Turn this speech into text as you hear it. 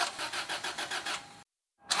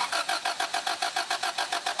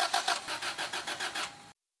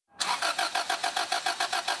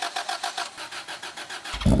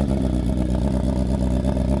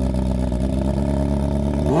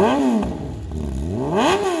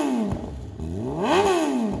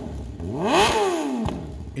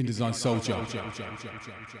Indesign Soldier.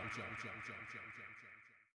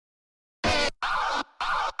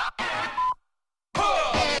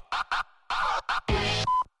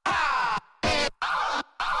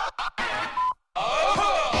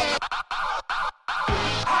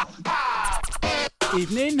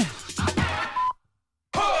 Evening.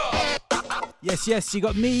 Yes, you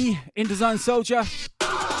got me, Indesign Soldier.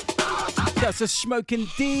 That's a Smoking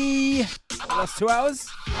D. Last 2 hours.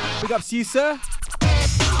 Big ups to you, sir.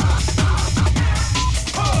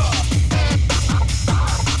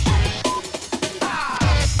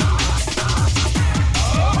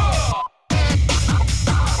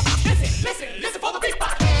 Listen for the beat.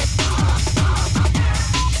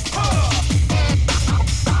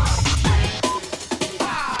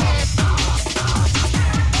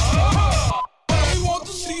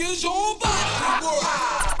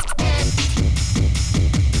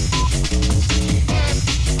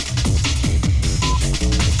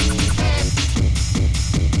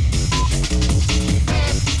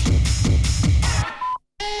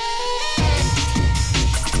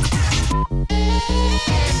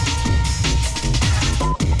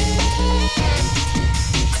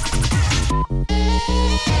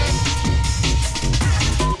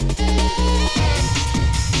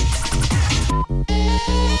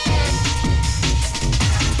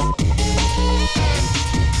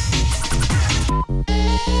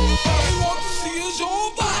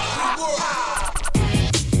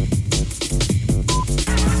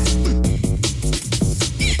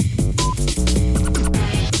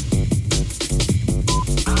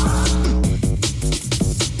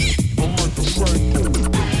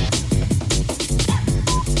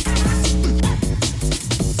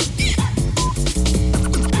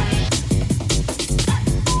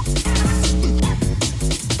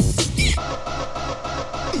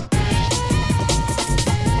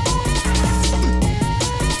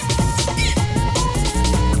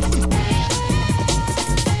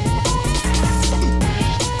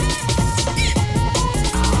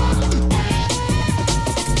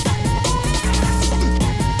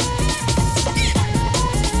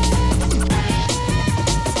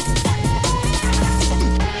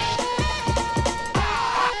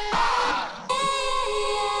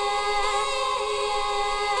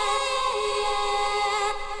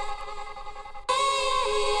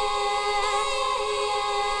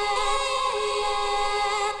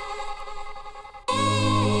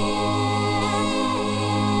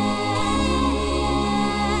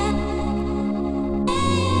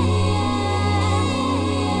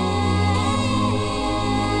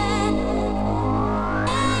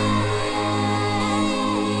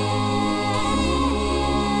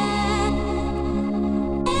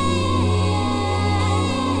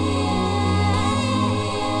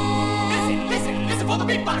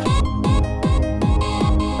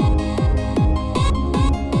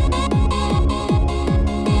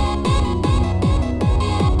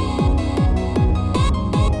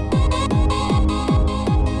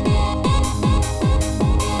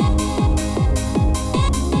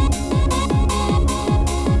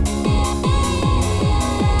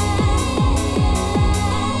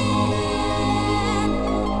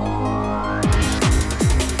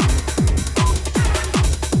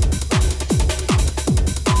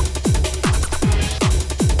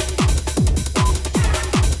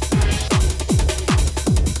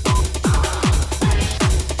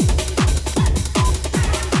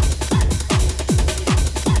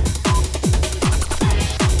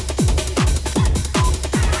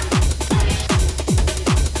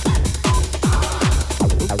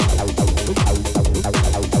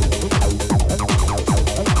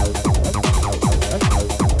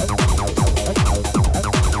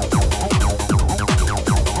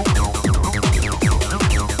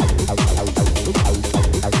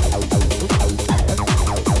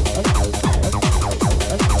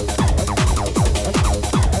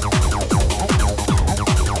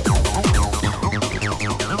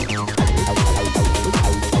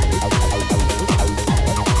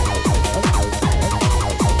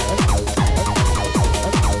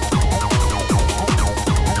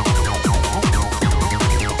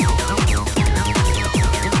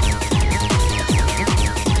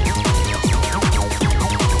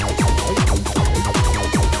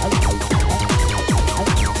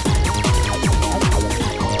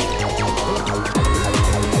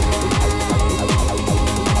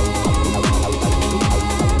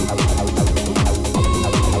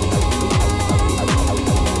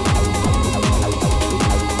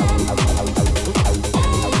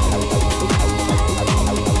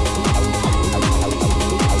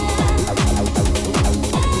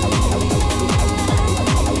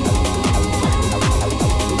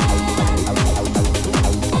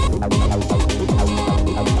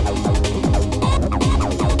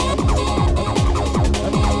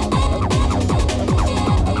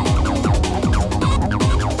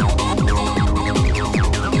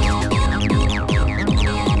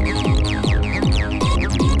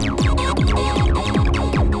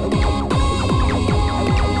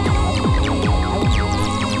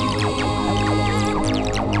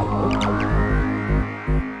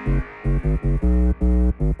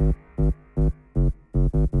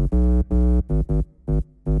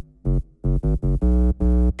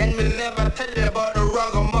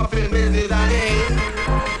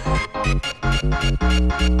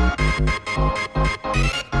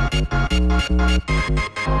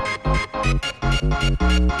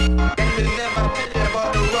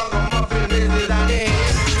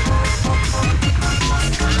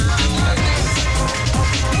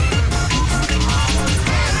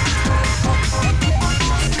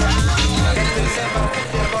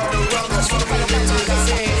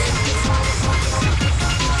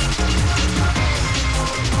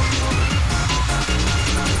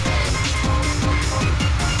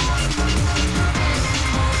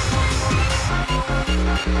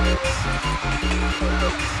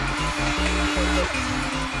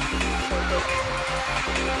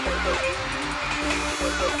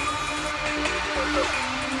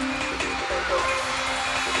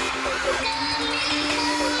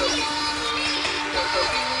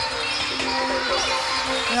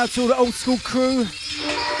 Out to all the old school crew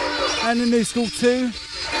and the new school too.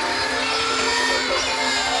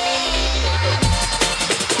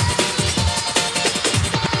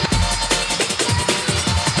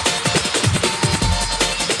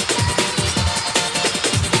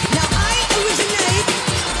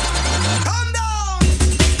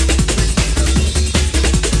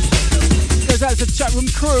 Goes out to the chat room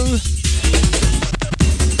crew.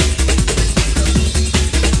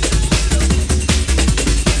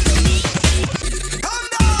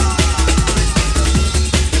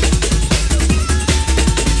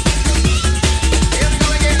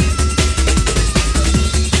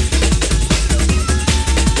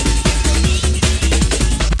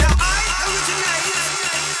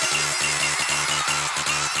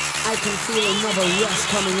 Another rush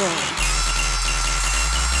coming on.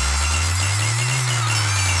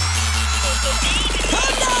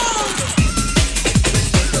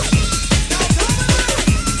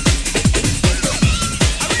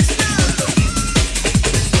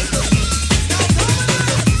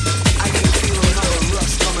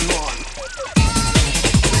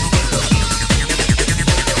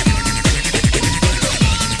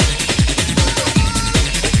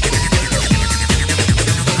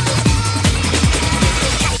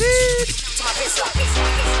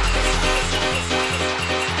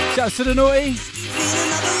 Shouts to the naughty.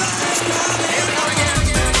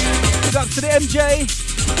 Good up to the MJ.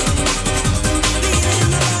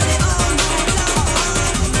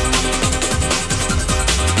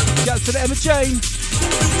 Shouts to the Emma Jane.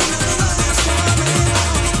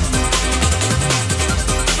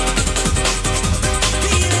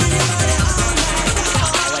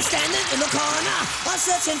 I was standing in the corner, was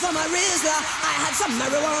searching for my Rizla. I had some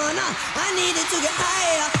marijuana, I needed to get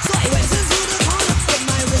higher, so I went into the corner with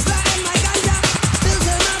my Rizla and my ganja. Built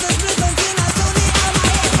another split until I saw the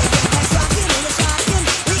LIA. That's rocking and it's shocking,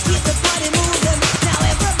 we keep the party moving. Now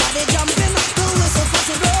everybody jumping, the whistle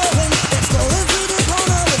fast and blowing. Let's go into the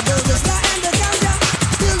corner with the Rizla and the ganja.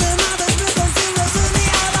 Build another split until I saw the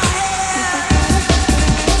LIA.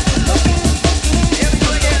 Here we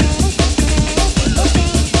go again.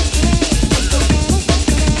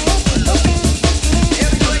 Here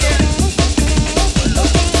we go again.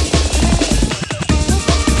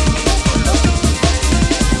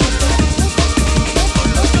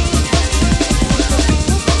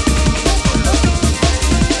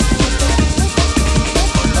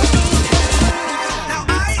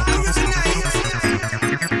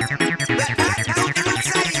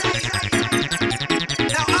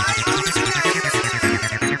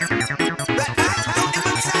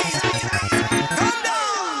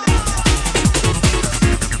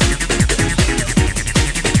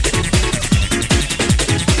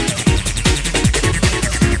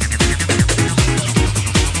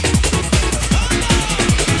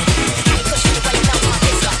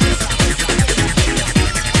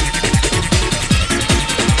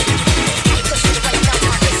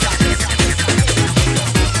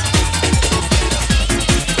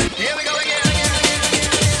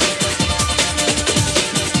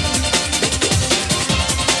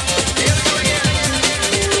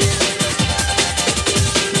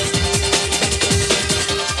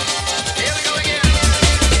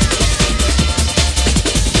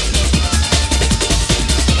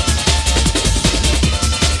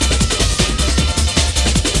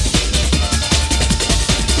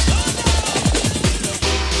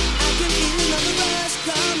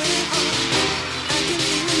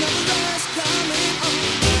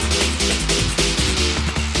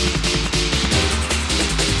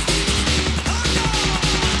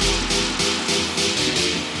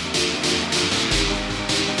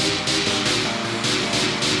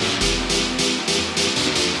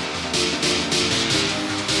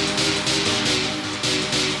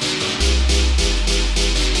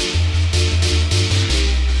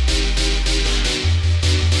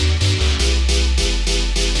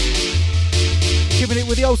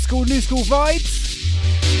 the old school, new school vibes.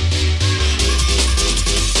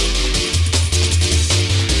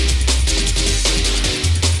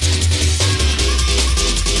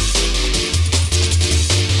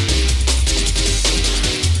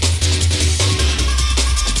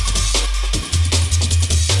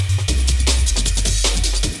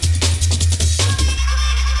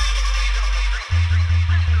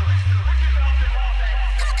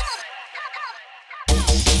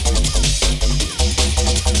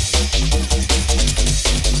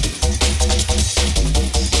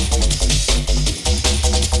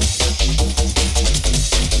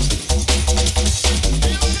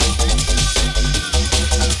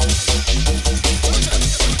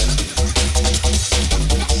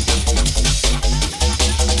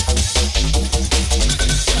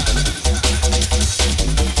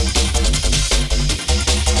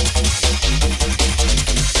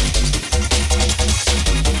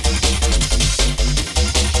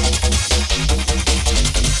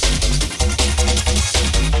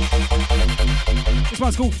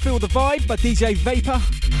 Called Feel the Vibe by DJ Vapor.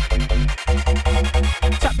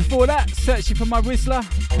 Track before that, Searching for My Rizzler,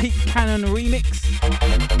 Pete Cannon remix.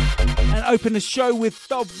 And open the show with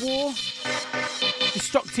Dub War,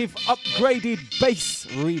 Destructive Upgraded Bass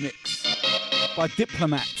remix by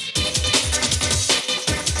Diplomat.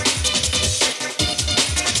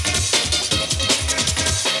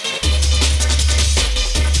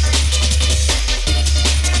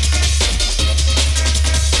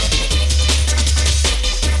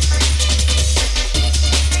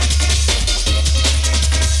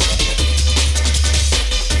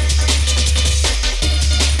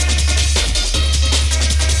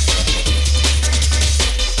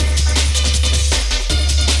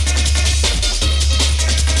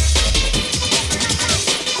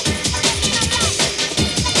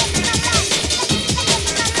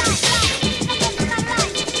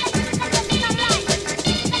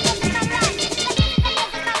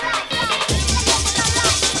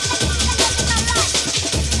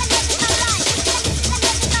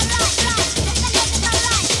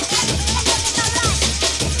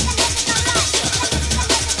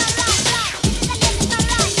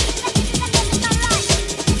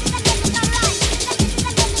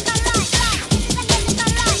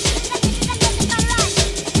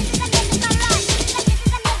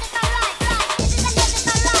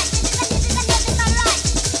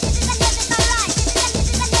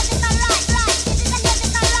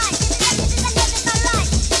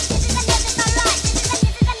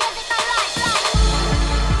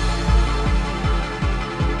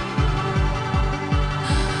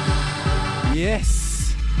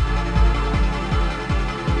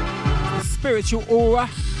 Spiritual Aura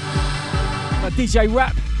by DJ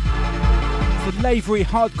Rap. It's the Lavery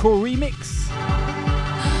Hardcore remix.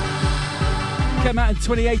 Came out in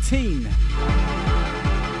 2018,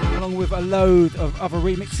 along with a load of other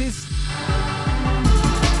remixes.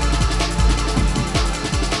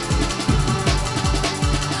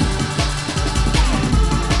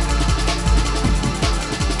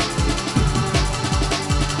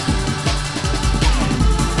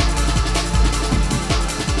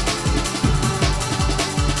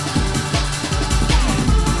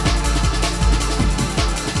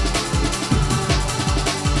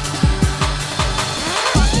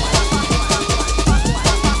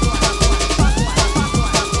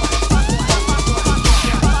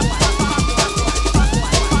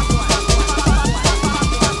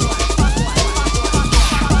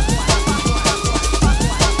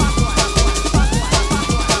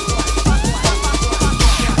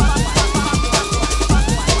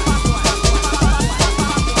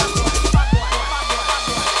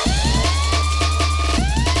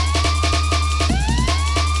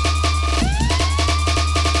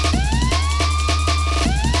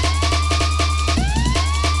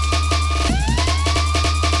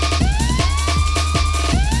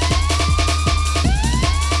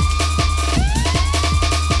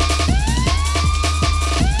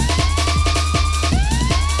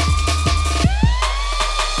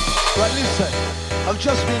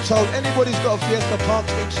 Told anybody's got a Fiesta parked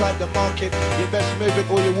inside the market, you best move it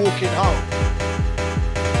or you're walking home.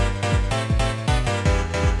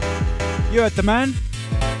 You heard the man.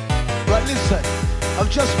 Right, listen, I've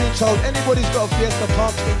just been told anybody's got a Fiesta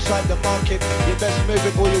parked inside the market, you best move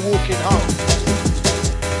it or you're walking home.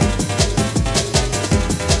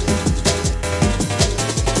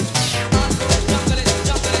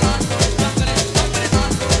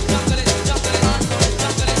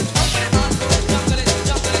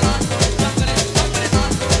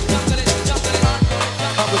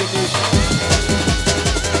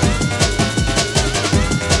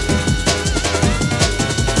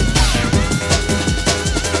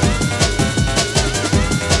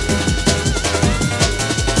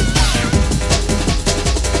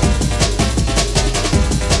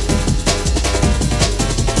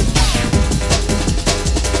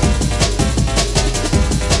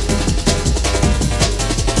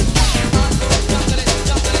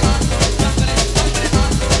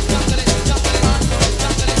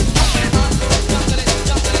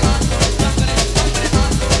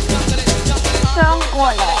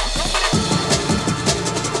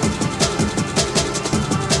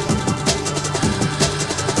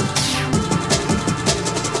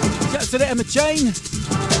 the Chain.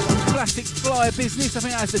 Classic flyer business. I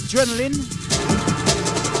think that's Adrenaline.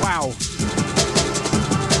 Wow.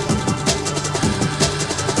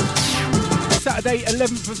 Saturday,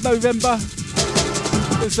 11th of November.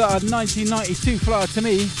 It was a 1992 flyer to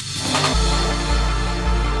me.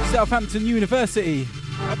 Southampton University.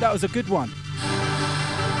 That was a good one.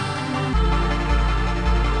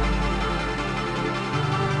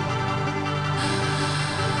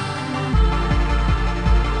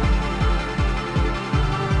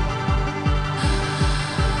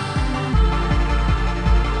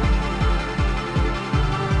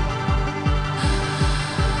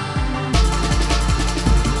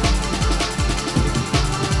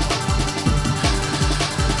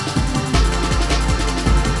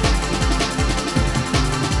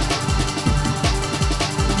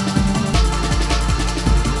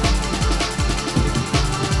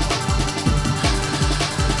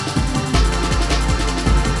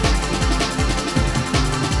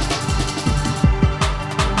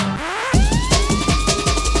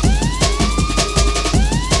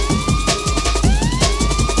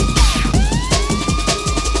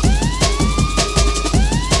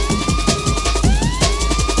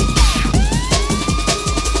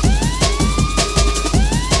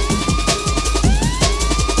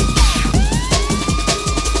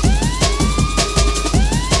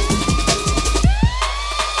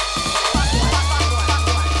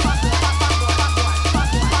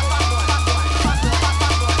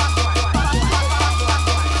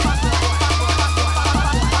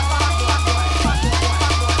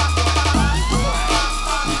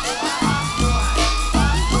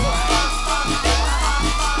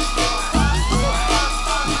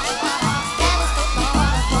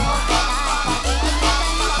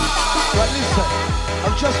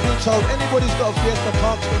 told anybody's got a Fiesta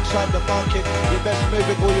parked inside the market, you best move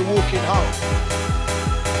it or you're walking home.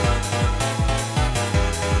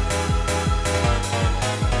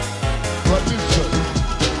 But listen,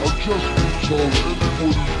 I've just been told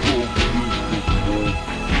anybody's got a Fiesta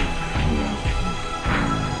parked.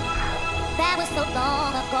 That was so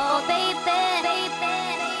long ago, baby,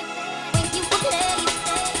 when you were playing.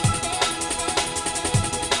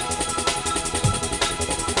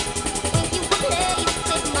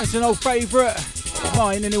 It's an old favourite of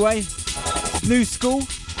mine anyway. New School,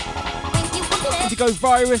 Indigo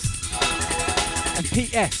Virus and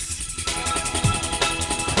PS.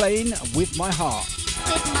 Playing with my heart.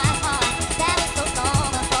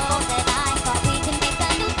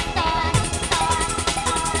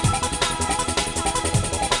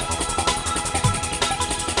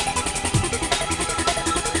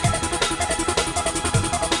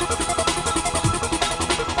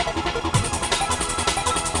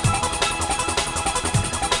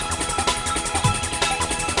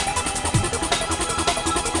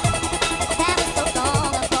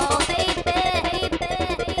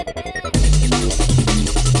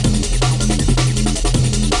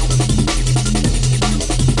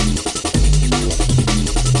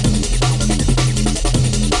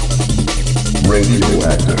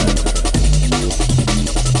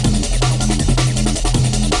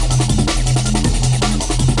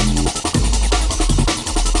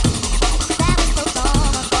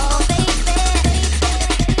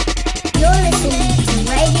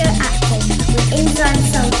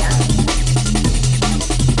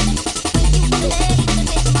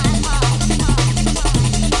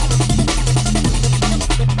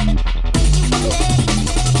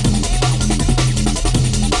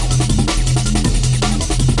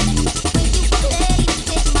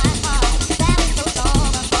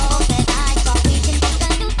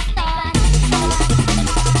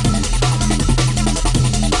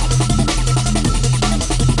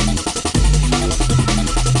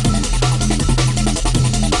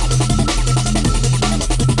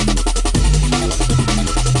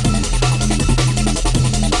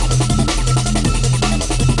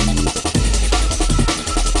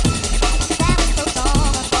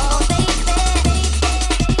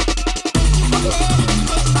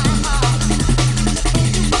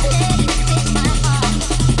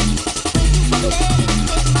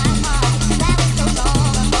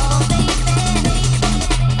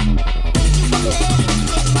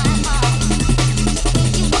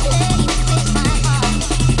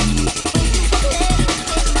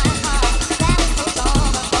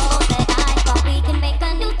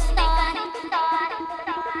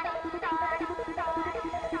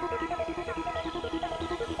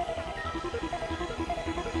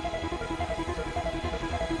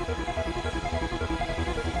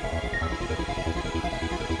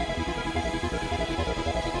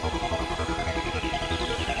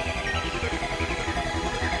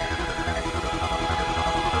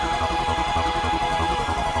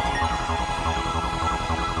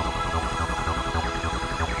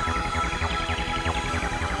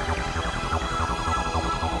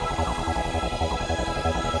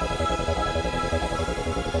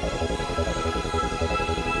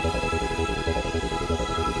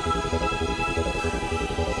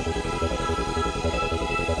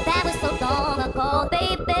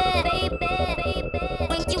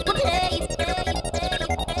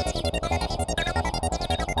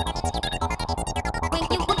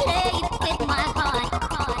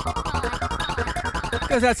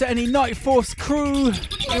 Goes out to any Night Force crew.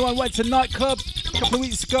 Anyone went to nightclub a couple of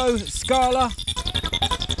weeks ago, Scala.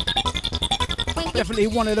 Definitely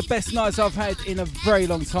one of the best nights I've had in a very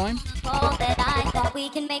long time. All that I thought we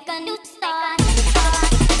can make a new start.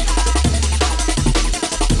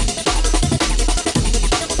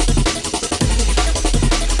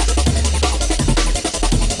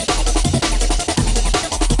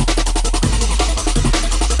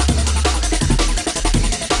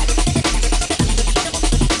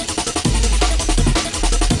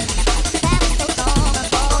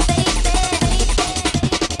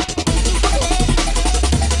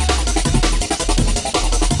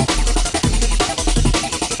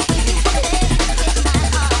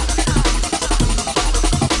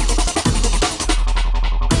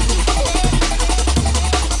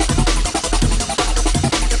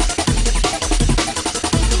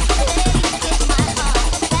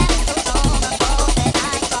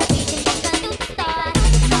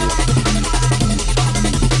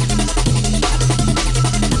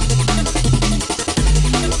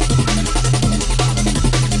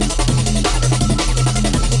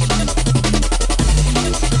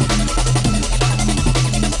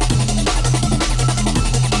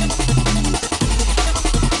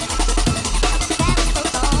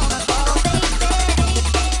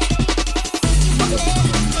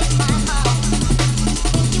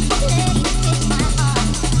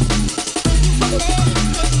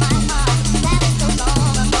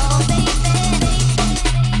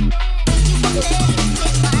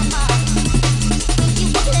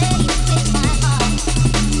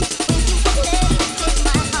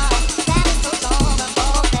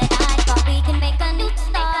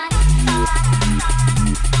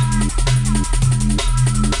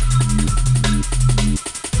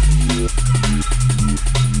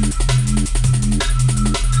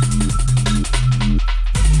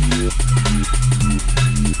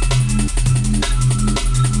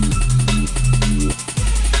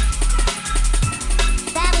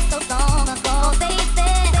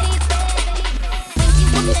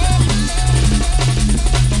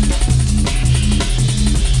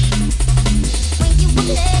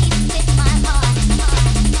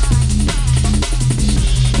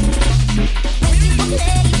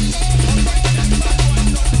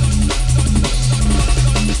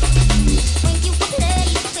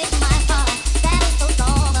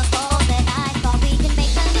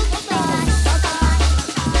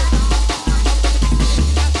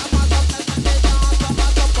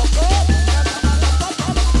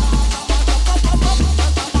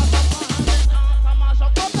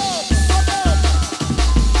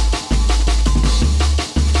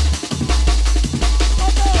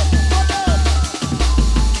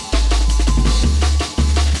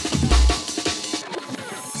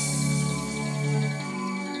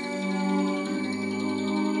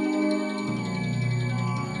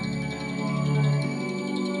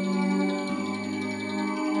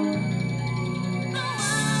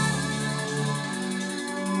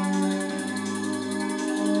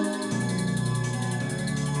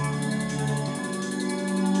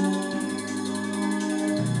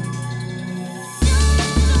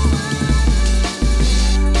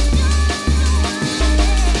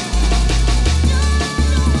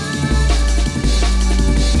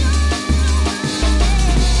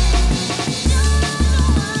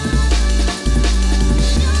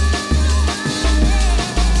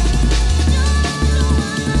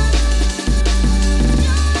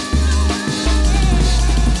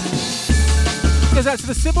 Out to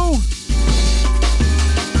the Sybil.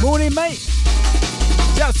 Morning, mate.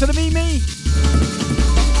 Shouts to the Mimi.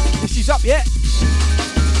 If she's up yet.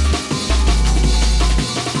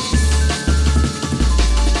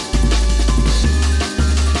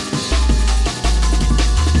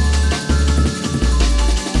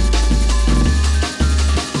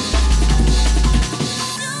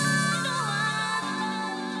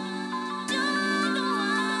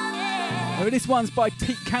 Oh, this one's by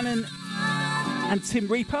Pete Cannon and Tim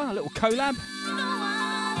Reaper, a little collab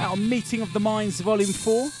out on Meeting of the Minds Volume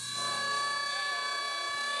 4.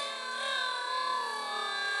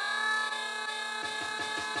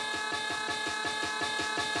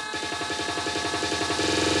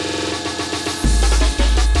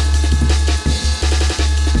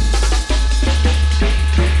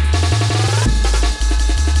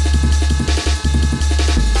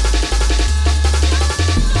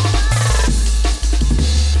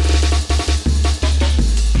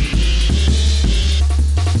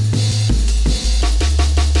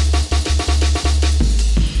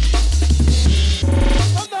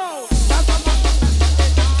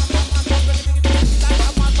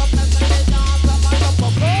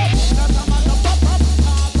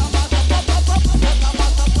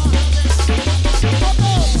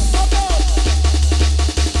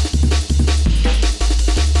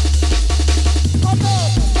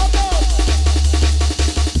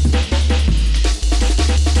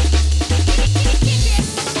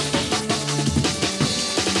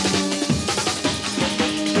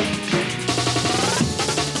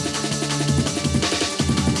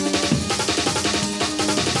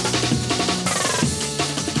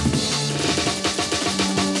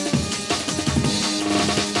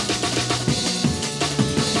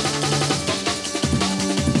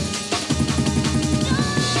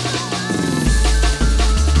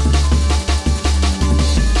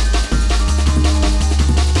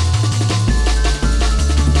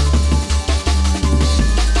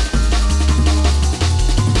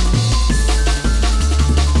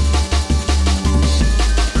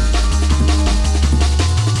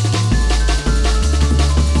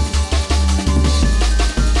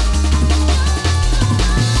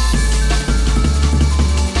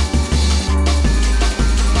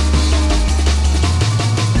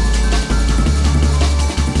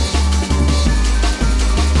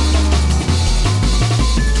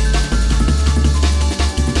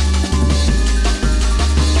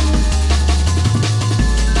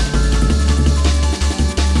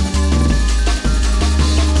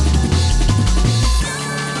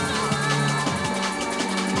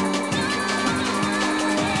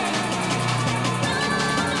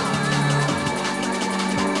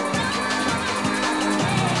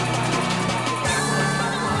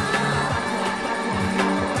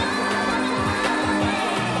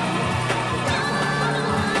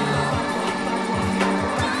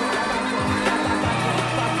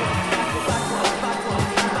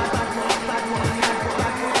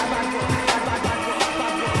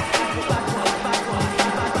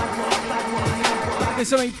 There's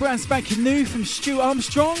something brand spanking new from Stu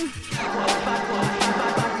Armstrong.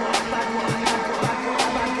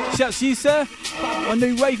 Shouts to you, sir. My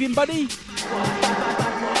new raving buddy.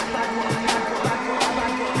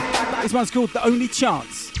 This one's called The Only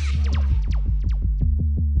Chance.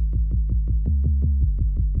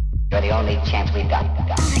 You're the only chance we've got.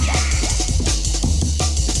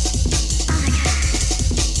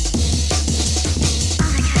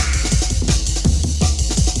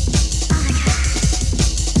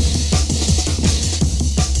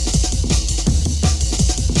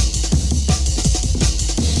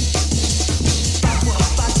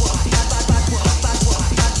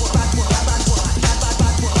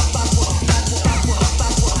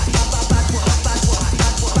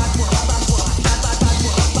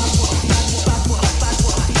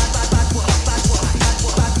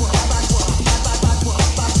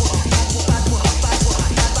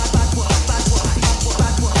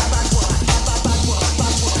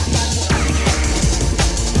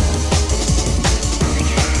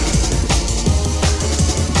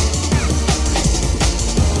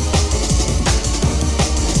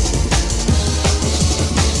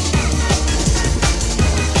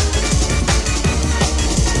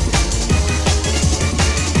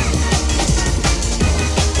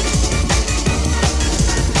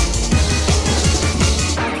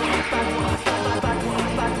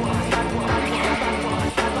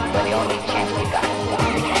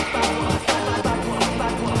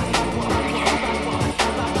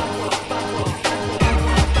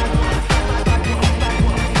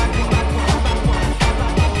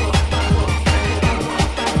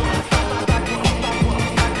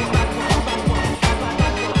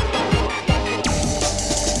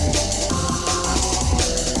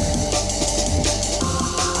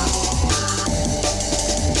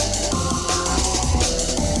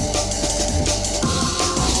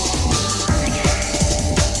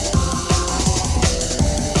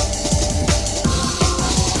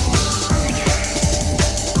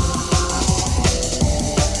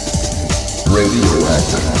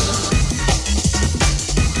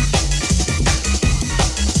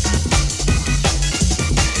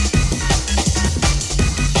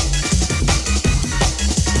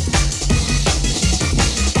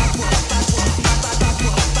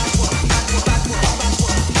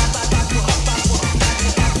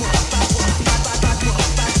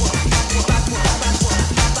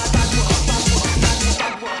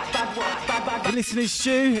 Listening,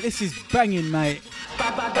 Stu, this is banging, mate.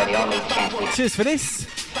 Cheers for this.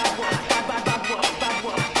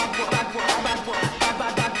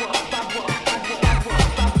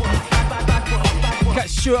 Catch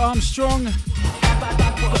Stuart Armstrong.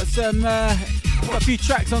 Got a few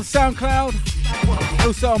tracks on SoundCloud,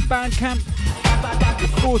 also on Bandcamp.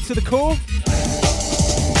 Look forward to the core.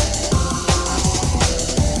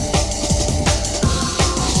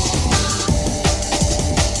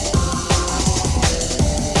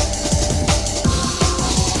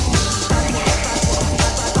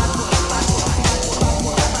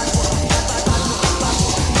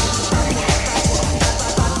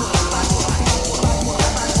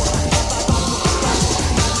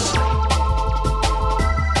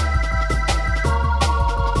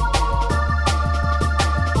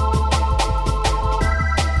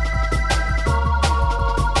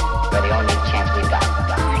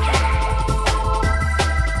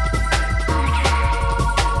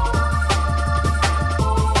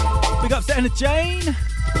 Jane,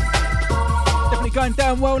 definitely going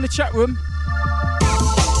down well in the chat room.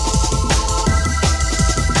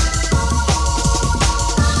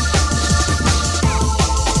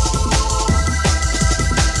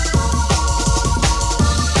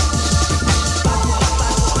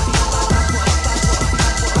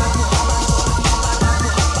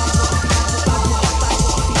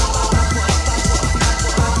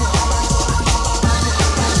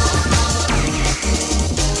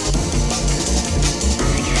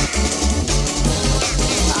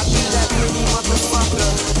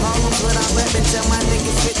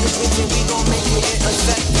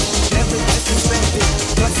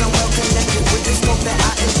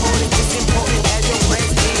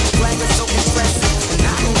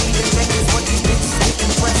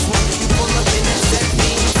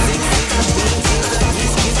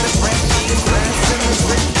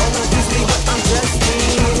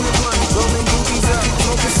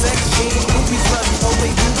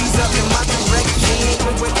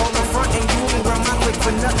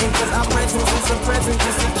 For nothing, cause our presence is a present,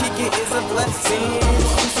 just to kick it is a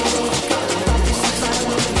blessing.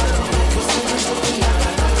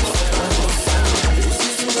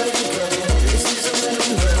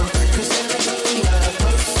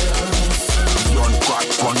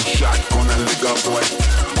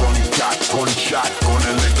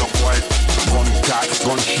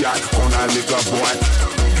 liquor boy.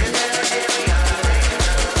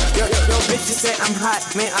 Yo, bitches say I'm hot,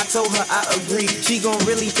 man, I told her I agree. She gon'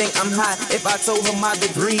 really think I'm hot if I told her my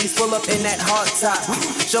degrees. Pull up in that hard top,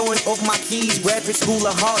 showing off my keys. Graduate school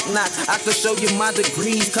of hard knocks, I could show you my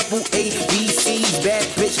degrees. Couple A, B, C's, bad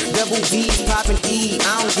bitch, double D's, poppin' E.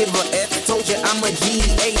 I don't give a F, told you I'm a G,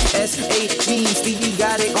 A, S, A, G. Stevie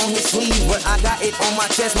got it on his sleeve, but I got it on my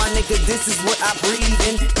chest. My nigga, this is what I breathe.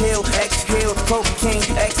 Inhale, exhale, cocaine,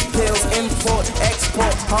 X pills, import,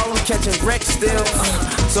 export, Harlem catching wreck still.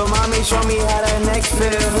 So mommy, show me how that neck feel.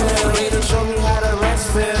 Later, show me how the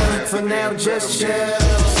rest feel. For now, just chill.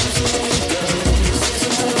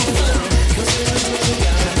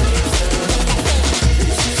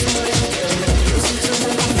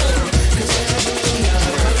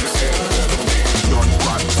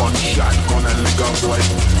 One shot on a liquor boy.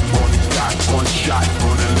 One shot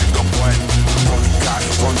on a liquor boy.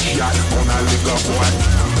 One shot on a liquor boy.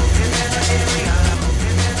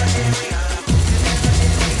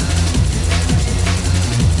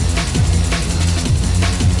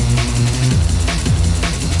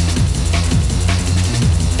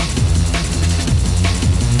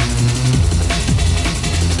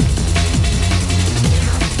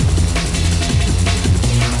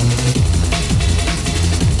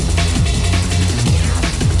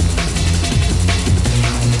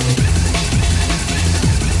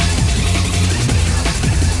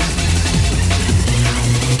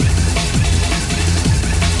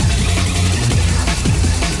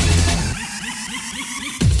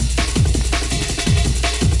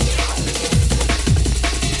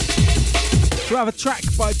 We have a track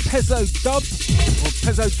by Pezzo Dub, or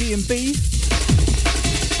Pezzo D&B.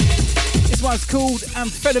 This one's called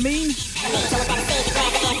Amphetamine.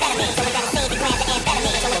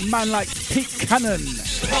 A man like Pete Cannon.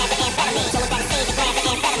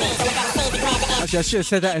 Actually, I should have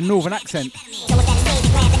said that in Northern accent.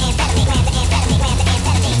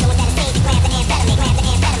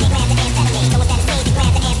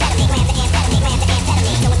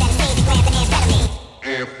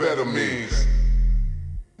 Amphetamines.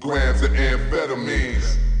 Grams of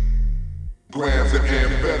amphetamines. Grams of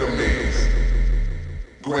amphetamines.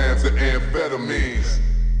 Grams of amphetamines.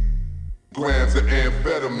 Grams of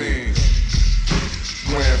amphetamines.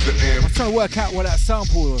 Grams of amphetamines. I'm trying to work out what that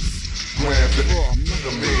sample was. Grams of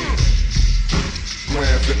amphetamines.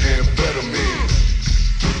 Grams of amphetamines.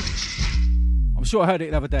 I'm sure I heard it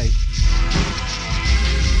the other day.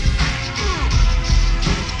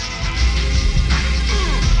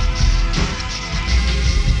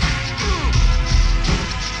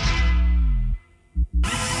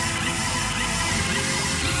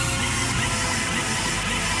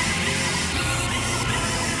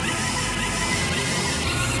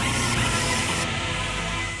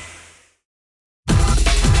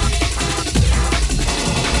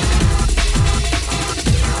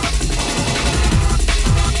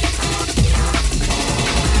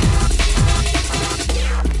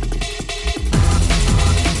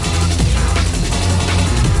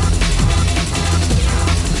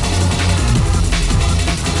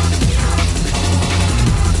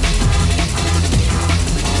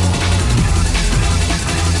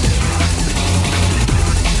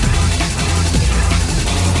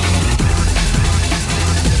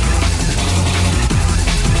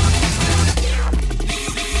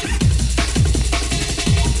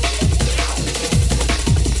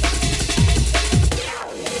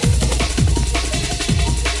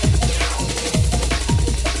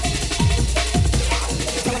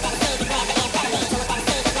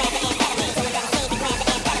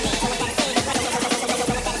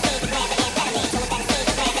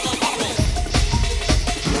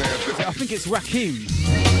 It's Rakim.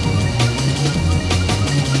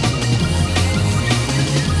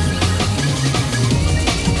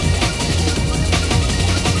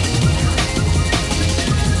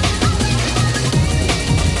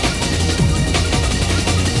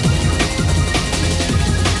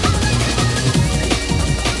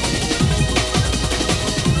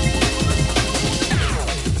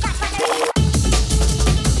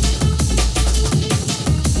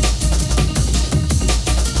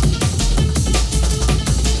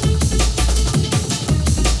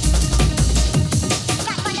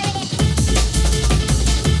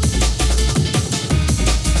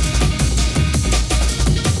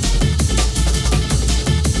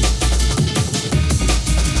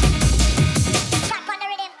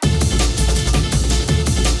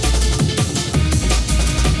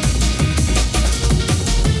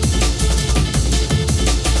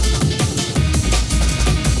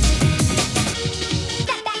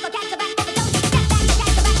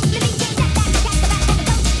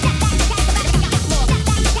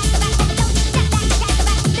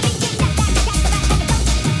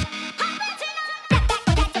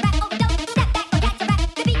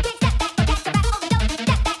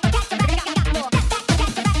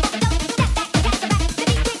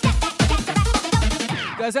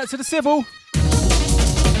 Goes out to the civil.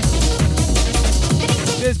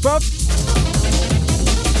 Cheers, bruv.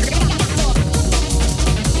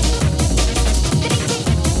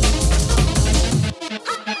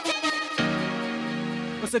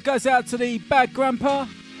 Also goes out to the bad grandpa.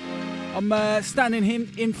 I'm standing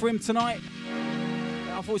in for him tonight.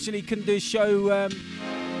 Unfortunately, couldn't do a show.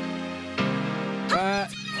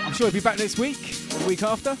 I'm sure he'll be back next week, the week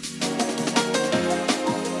after.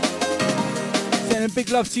 Sending big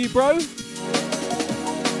love to you, bro.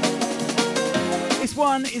 This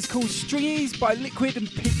one is called Stringies by Liquid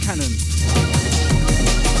and Pit Cannon.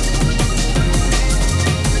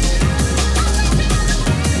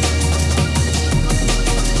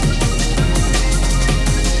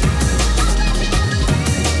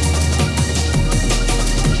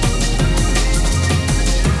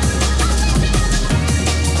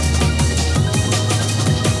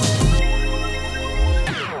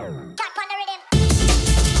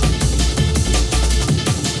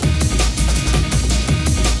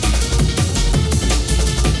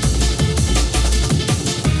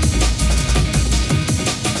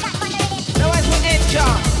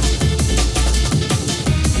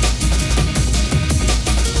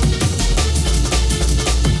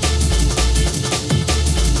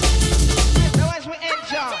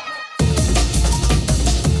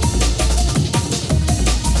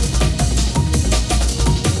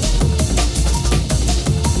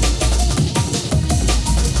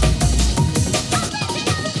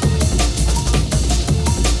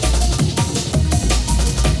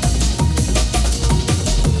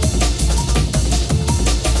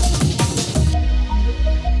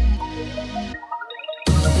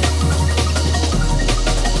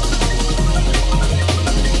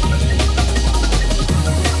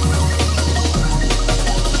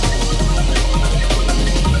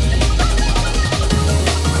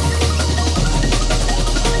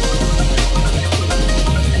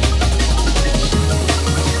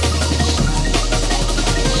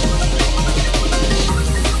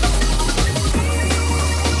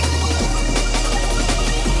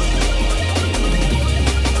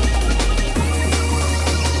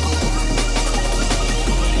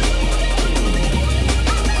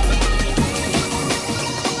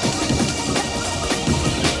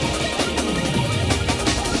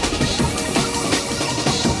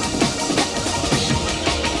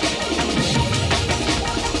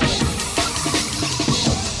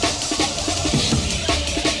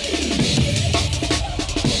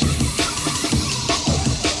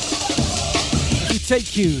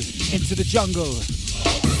 Take you into the jungle.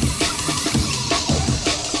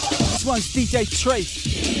 This one's DJ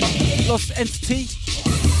Trace, Lost Entity,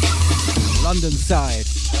 London Side.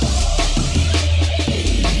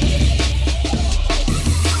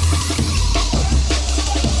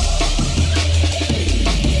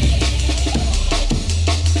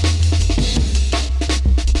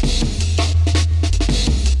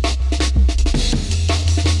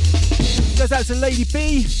 Goes out to Lady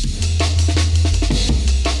B.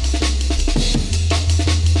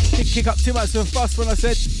 Kick up too much of a fuss when I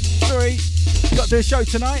said, sorry, got to do a show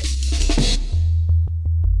tonight.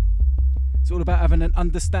 It's all about having an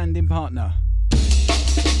understanding partner. I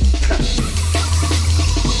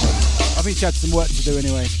think she had some work to do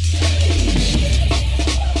anyway.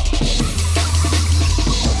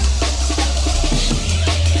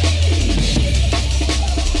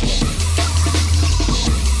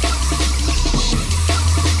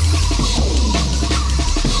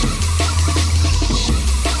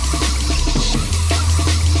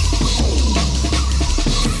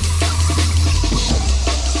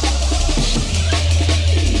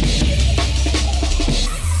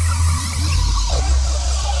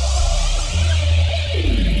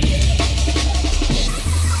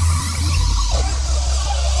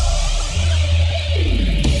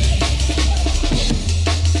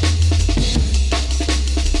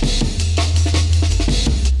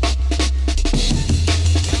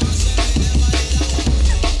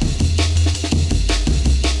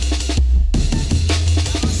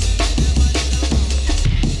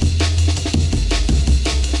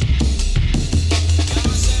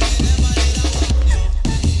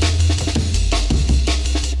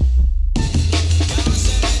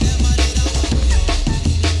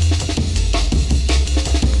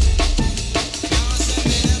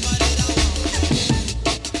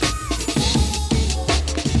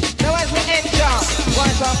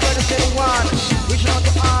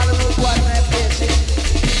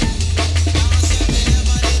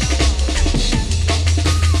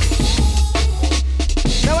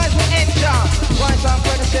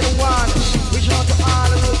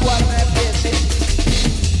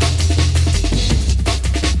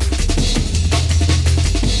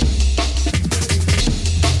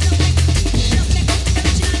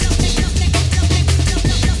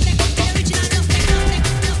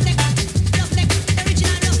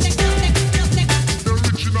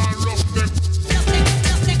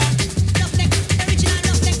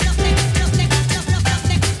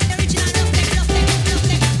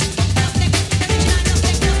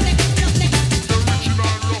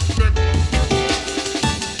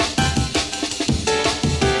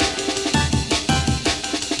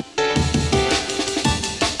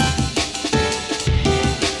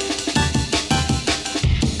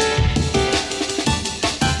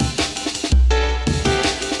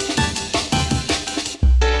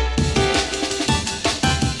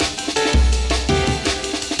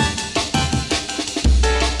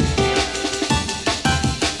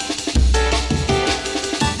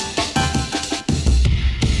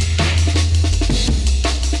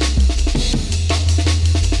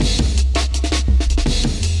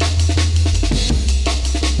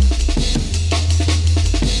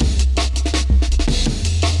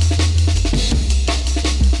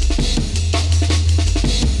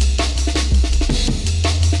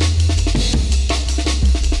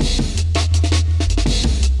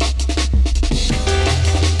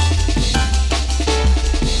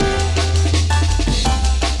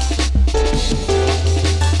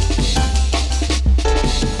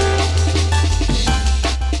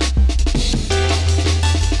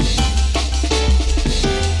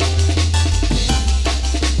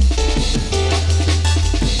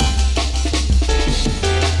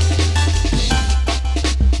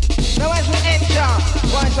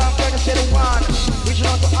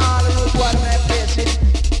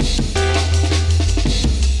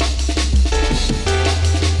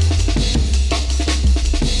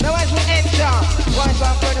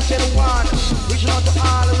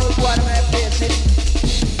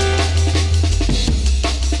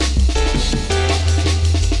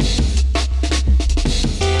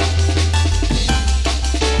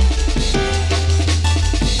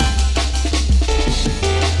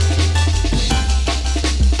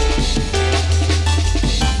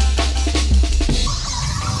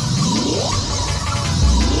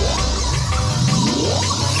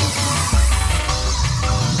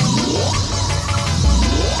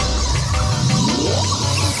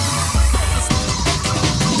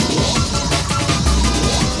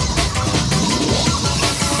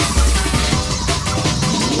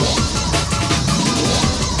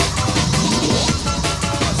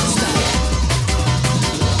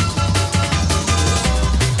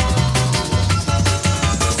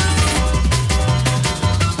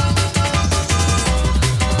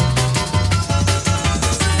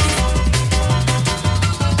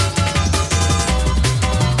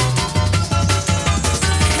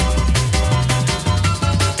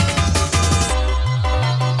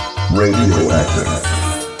 Radioactive.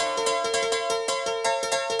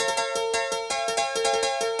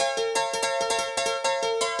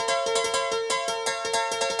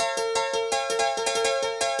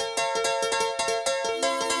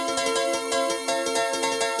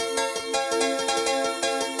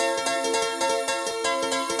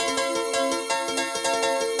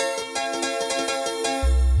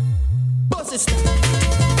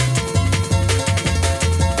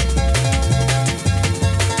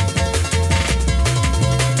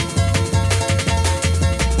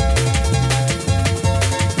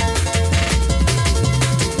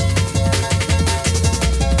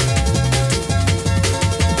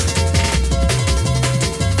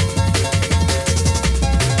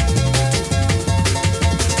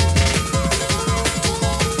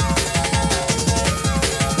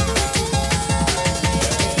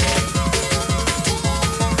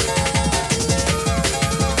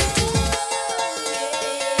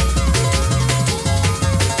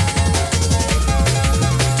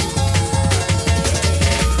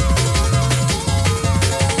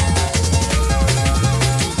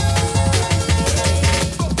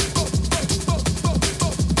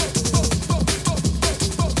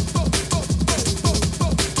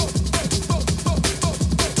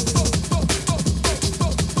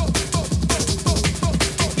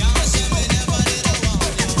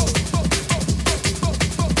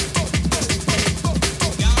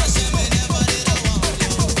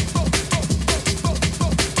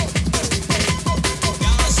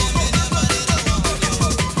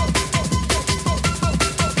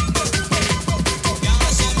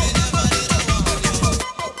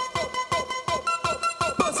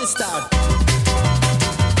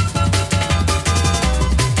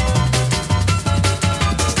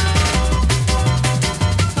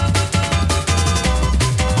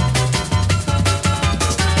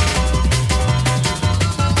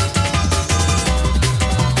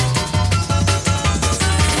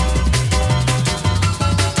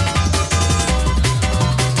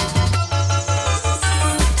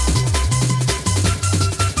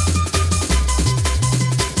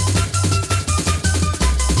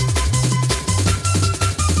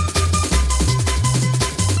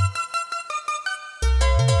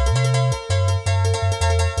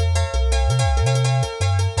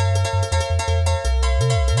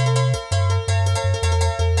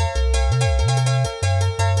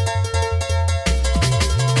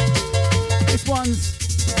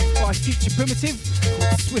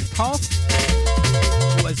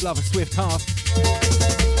 Love a swift half.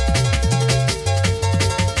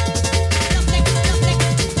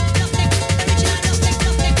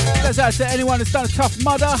 Goes out to anyone that's done a tough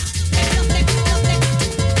mudder.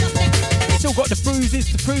 Still got the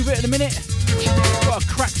bruises to prove it in a minute. Gotta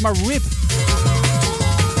crack my rib.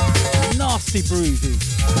 Nasty bruises.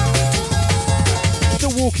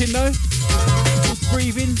 Still walking though. Still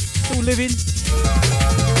breathing. Still living.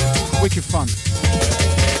 Wicked fun.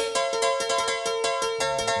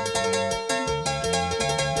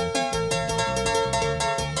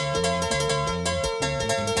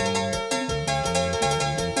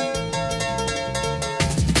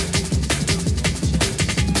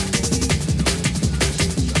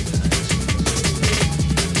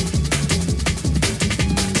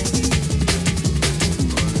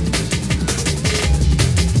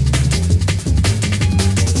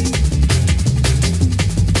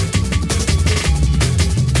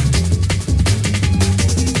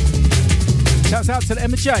 Out to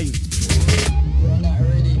Emma Jane. We're not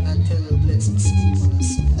ready until we bless the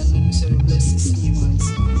schemas, and then so we bless the schemers.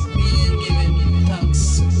 We giving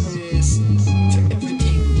thanks, praise to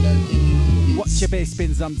everything that they do. Watch your bass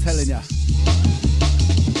spins, I'm telling ya.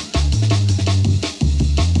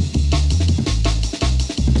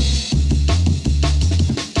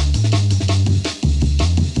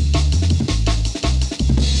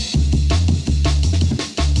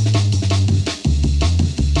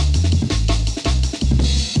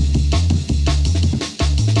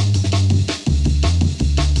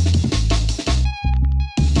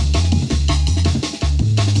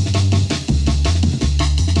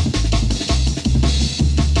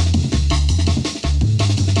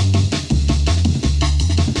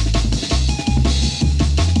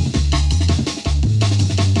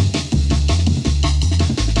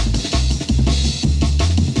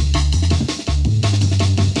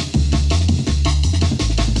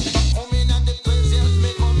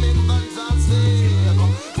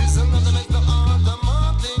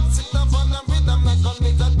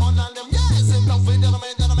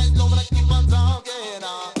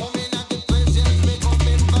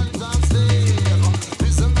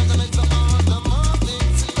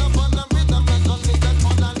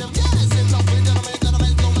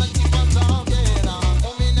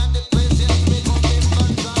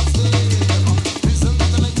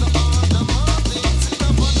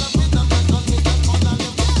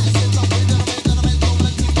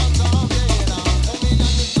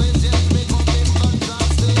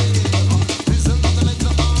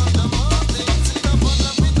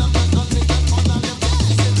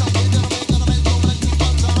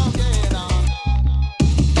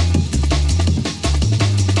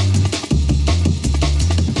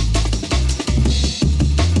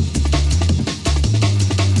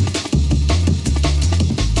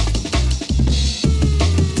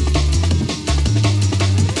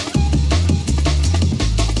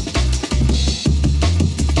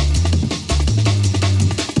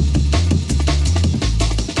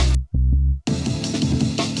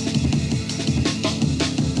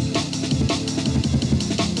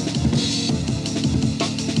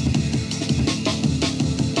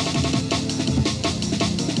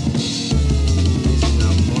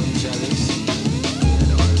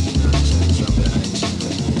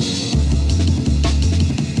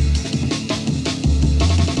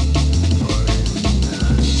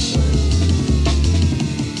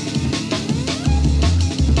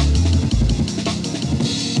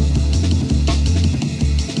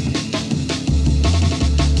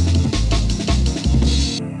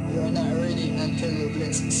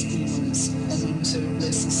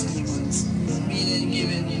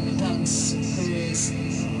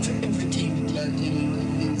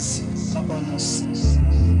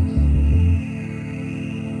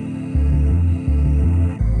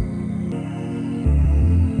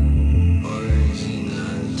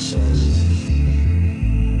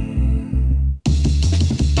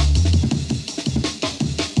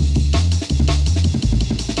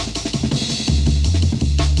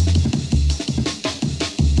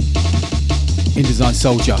 Indesign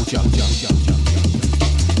Soldier.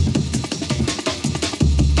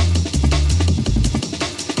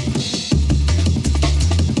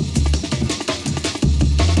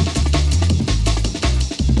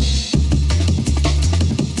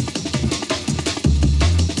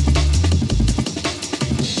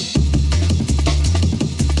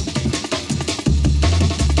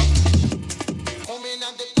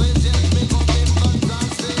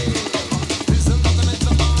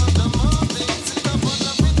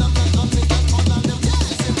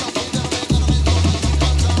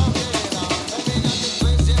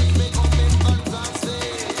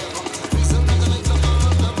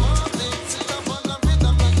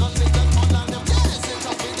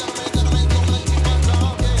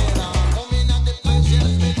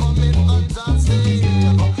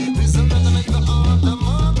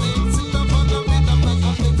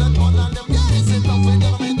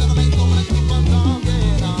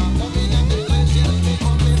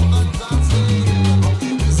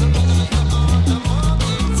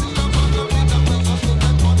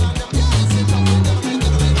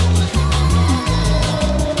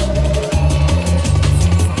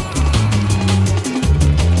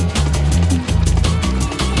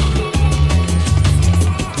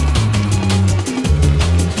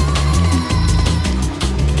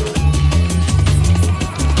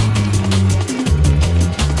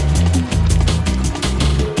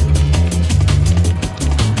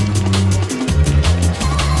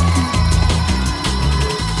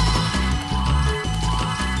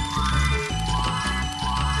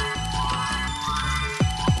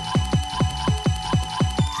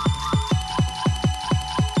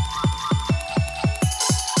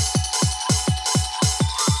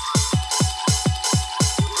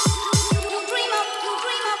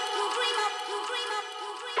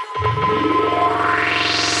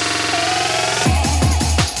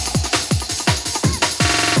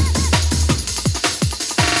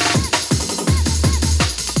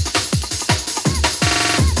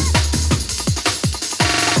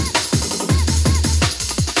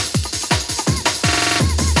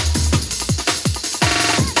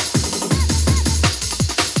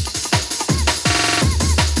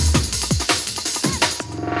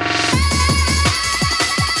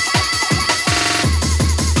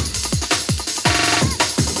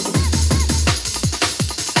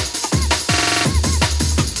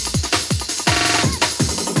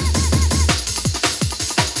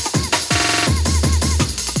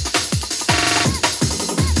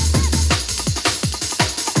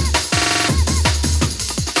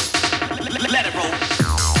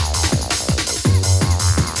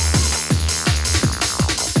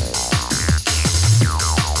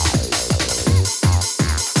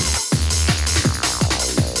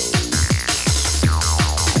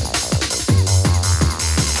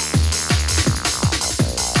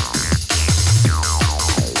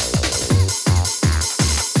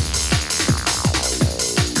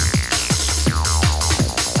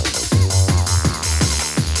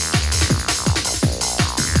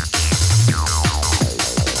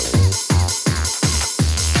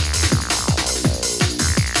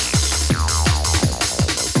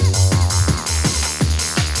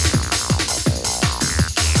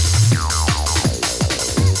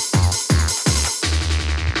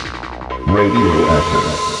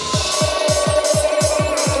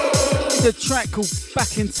 The track called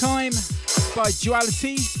Back in Time by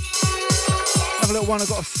Duality. Another little one I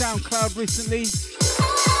got off SoundCloud recently.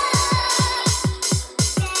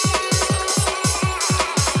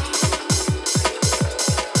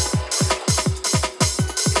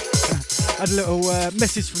 Had a little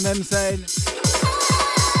message from them saying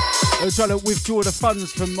they were trying to withdraw the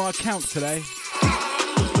funds from my account today.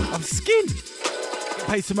 I'm skinned. Get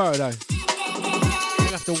paid tomorrow though.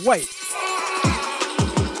 You'll have to wait.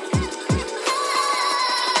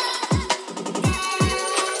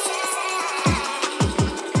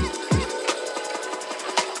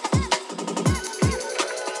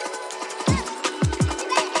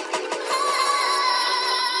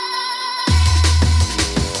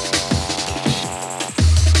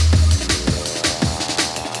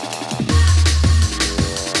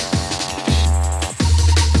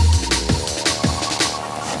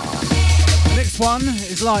 One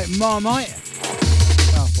is like Marmite,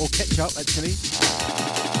 or ketchup actually.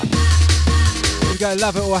 Here we go,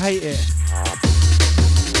 love it or hate it.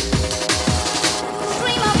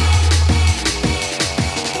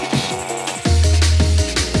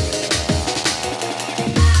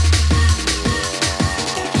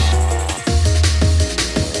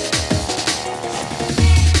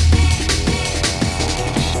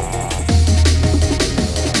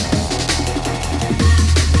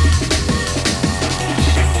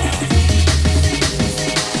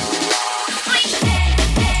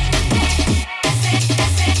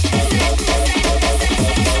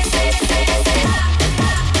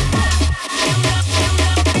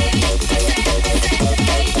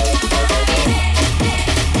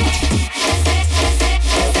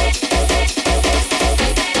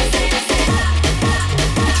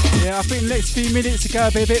 next few minutes are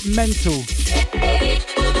going to be a bit mental.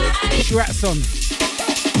 Keep your hats on.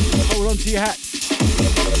 Hold on to your hats.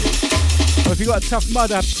 Or if you've got a tough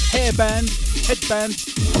mudder, headband,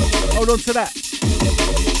 hold on to that.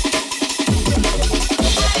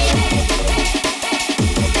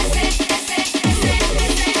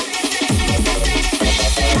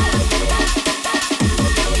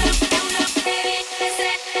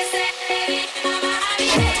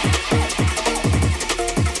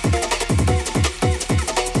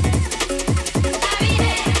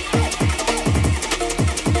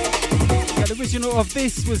 Of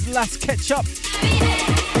this was Last Ketchup.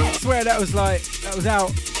 I swear that was out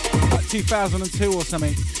like 2002 or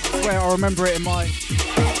something. I swear I remember it in my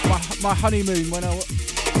honeymoon when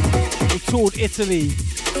we toured Italy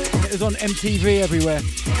and it was on MTV everywhere.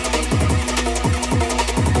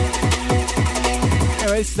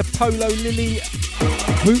 Anyway, it's the Polo Lily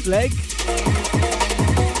bootleg.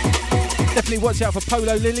 Definitely watch out for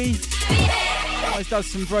Polo Lily. Always does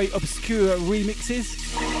some very obscure remixes.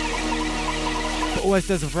 Always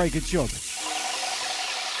does a very good job.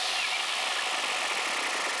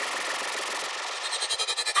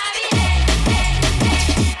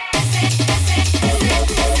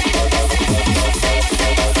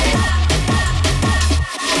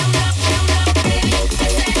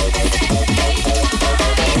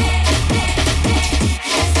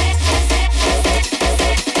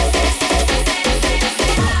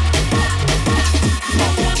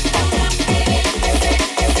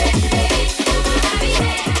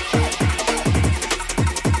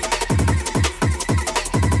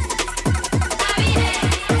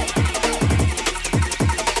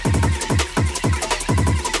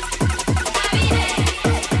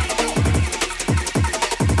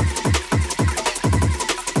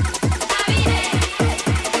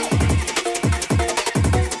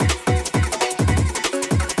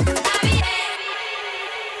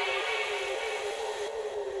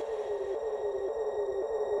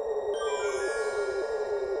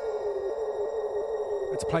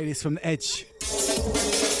 Play this from the Edge.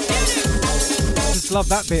 Just love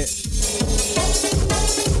that bit.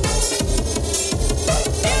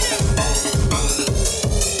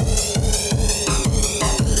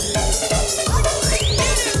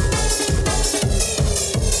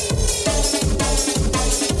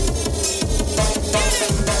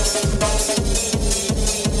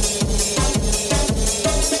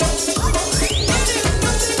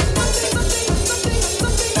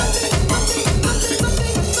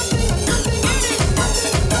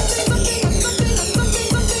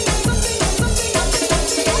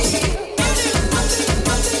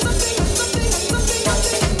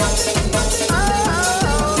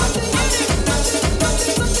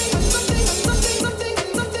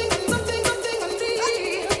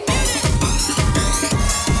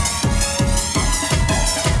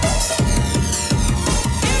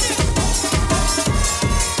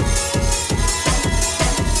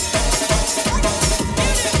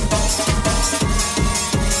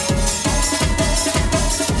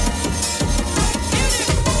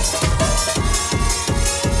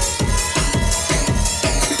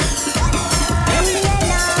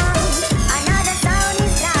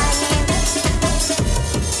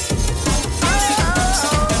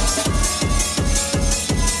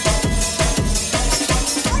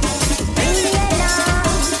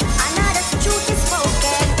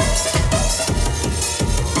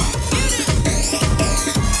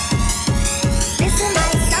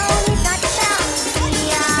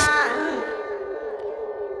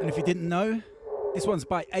 This one's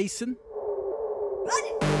by Asen.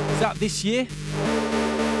 It's out this year.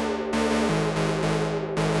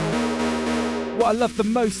 What I love the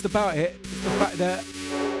most about it is the fact that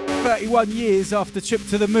 31 years after Trip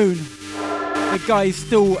to the Moon, the guy is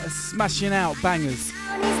still smashing out bangers.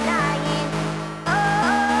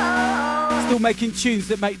 Still making tunes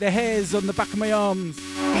that make the hairs on the back of my arms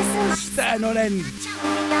stand on end.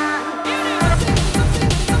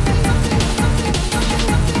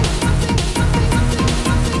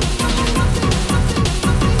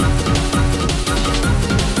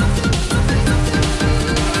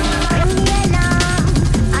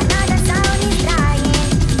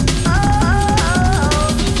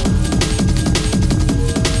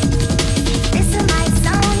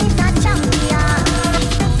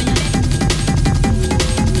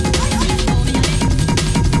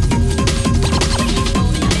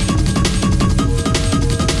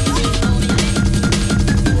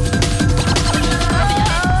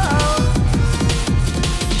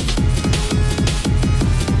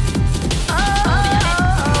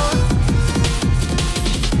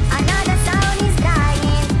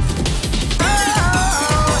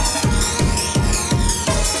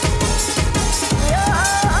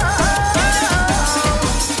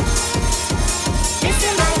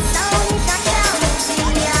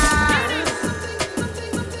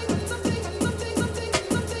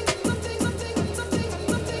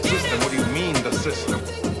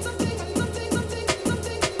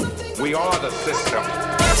 system.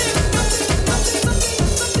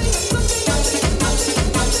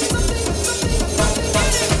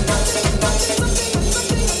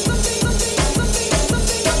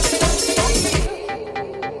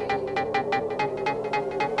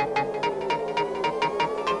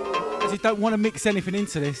 I don't want to mix anything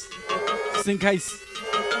into this, just in case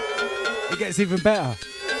it gets even better.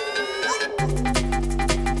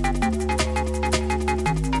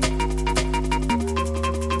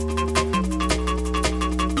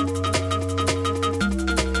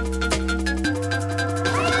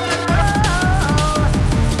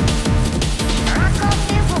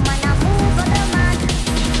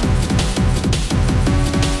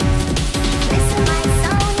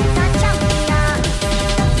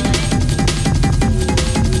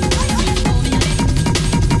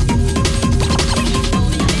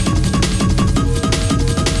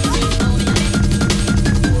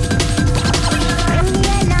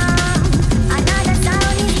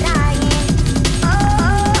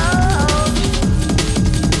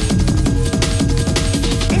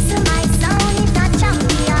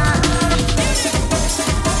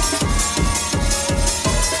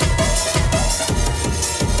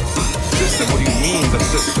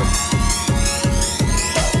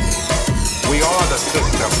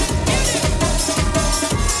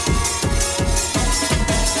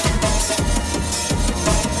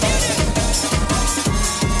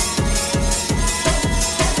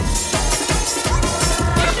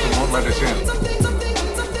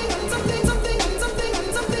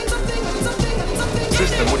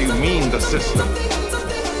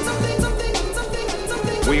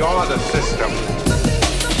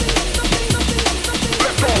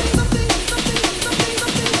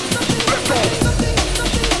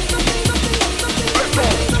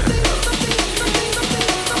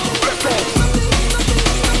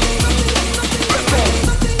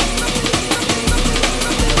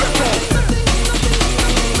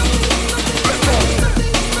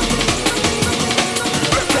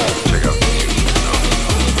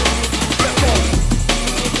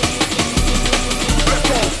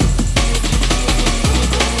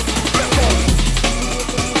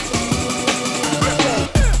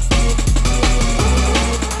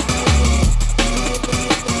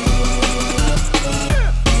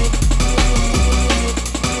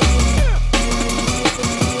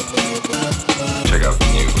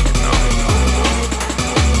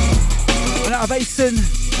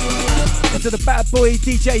 To the bad boy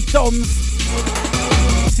DJ Doms.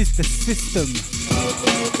 This is the system.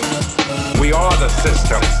 We are the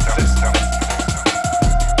system.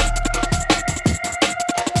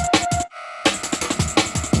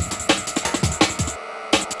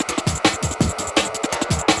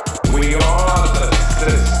 We are the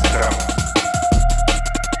system.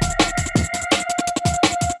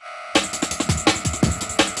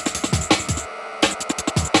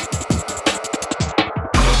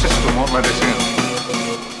 System won't let us in.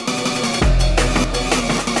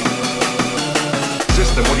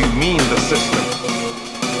 System, what do you mean the system?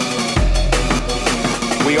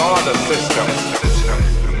 We are the system.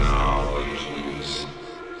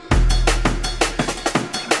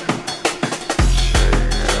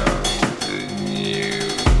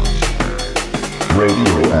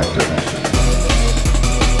 Radioactive.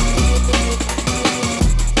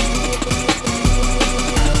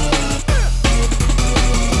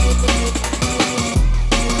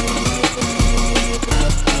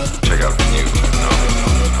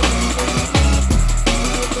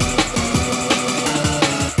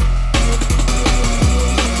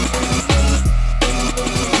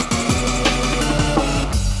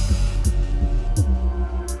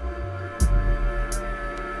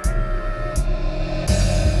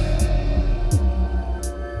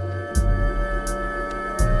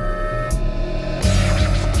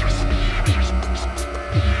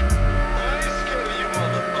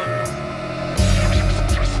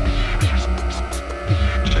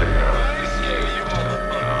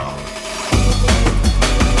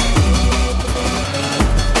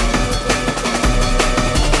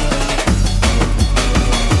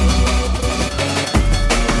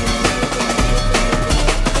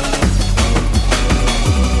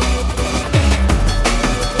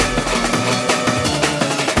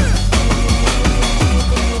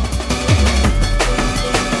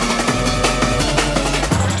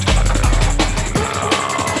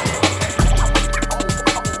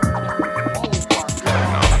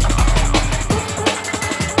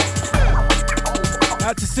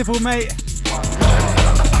 Civil, mate.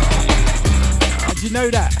 Did you know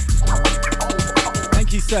that?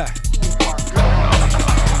 Thank you, sir.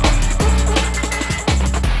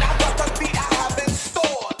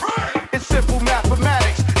 It's simple.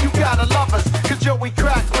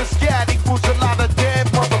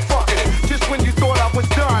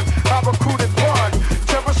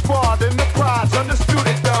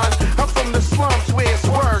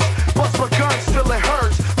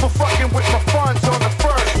 my funds on the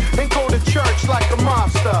first and go to church like a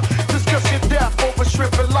mobster. Discuss your death over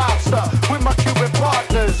shrimp and lobster with my Cuban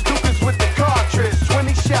partners. Lucas with the cartridge,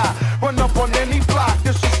 20 shot. Run up on any block,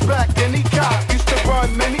 disrespect any cop. Used to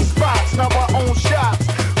run many spots, now I own shops.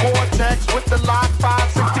 Vortex with the lock,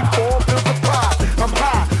 564 bills a pop. I'm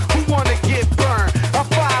high, who wanna get burned? I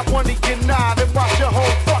 5 to get 9 and watch your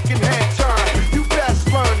whole fucking head turn. You best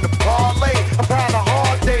learn to parlay. I've had a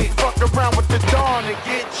hard day, fuck around with the dawn and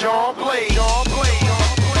get John Blade. John Blade.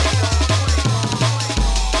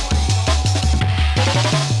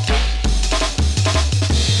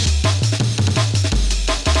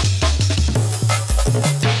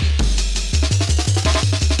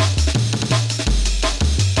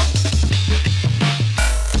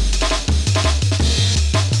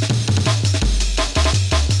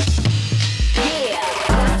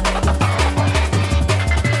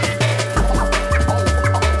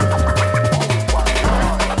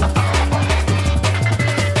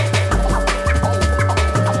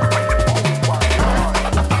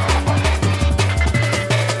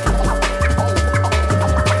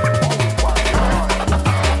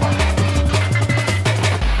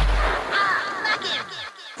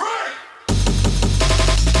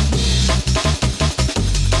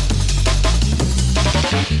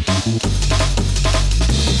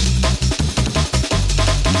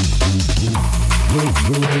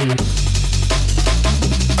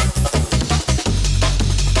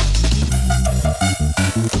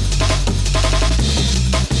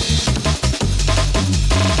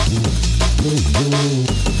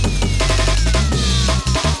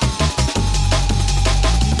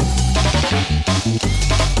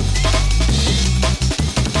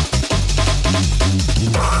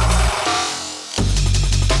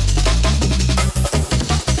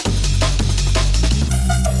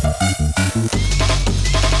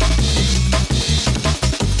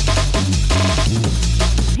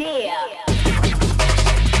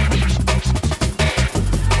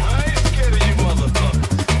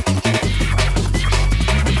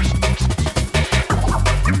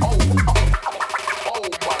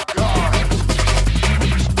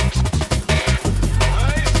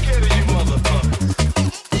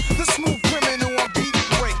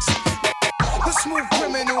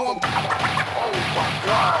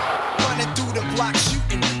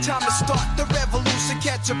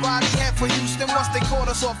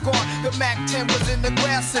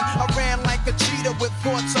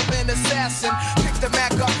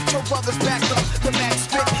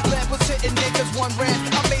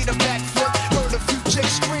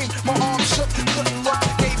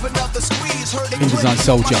 Indesign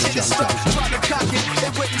Soldier.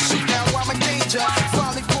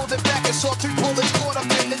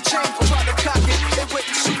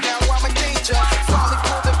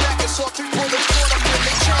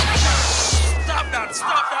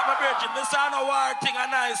 Stop that, my virgin. This is no war thing of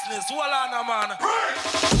niceness. Hold on, man.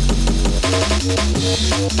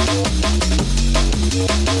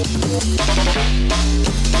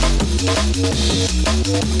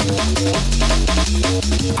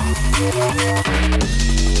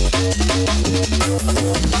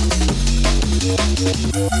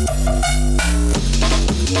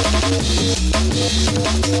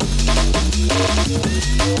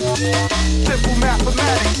 Simple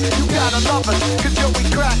mathematics, you gotta love us. Cause yo, we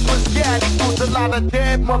crack was scatty fools, a lot of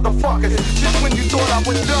dead motherfuckers. Just when you thought I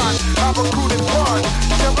was done, I recruited one.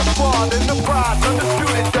 Never squad in the prize,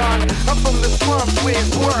 undisputed done. I'm from the slums where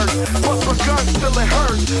it's worse. Bust my gun till it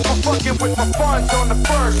hurts. For fucking with my funds on the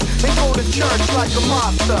first. And go to church like a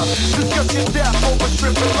monster. Discuss your death over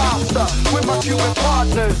shrimp and lobster. With my Cuban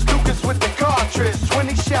partners, Lucas with the cartridge,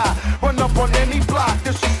 20 shot. Run up on any block,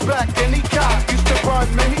 disrespect any cop. Used to run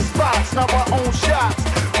many spots, now I own shots.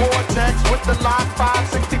 Vortex with the lock,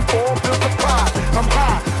 564 bills a pop. I'm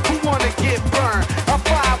high, who wanna get burned? I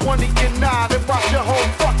 5 to get 9 and watch your whole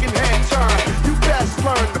fucking head turn. You best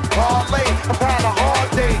learn to parlay. I've had a hard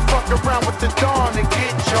day, fuck around with the dawn and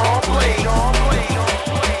get John Blade. John Blade.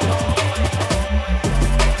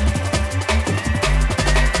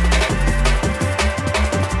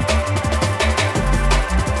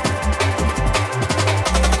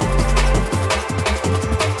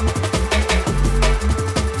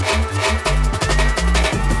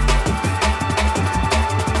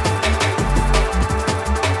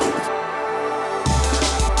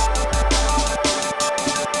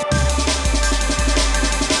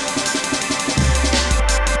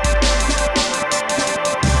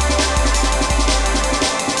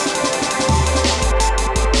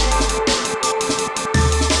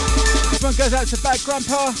 Goes out to Bad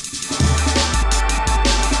Grandpa.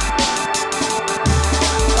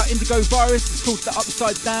 Indigo Virus, it's called The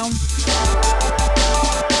Upside Down.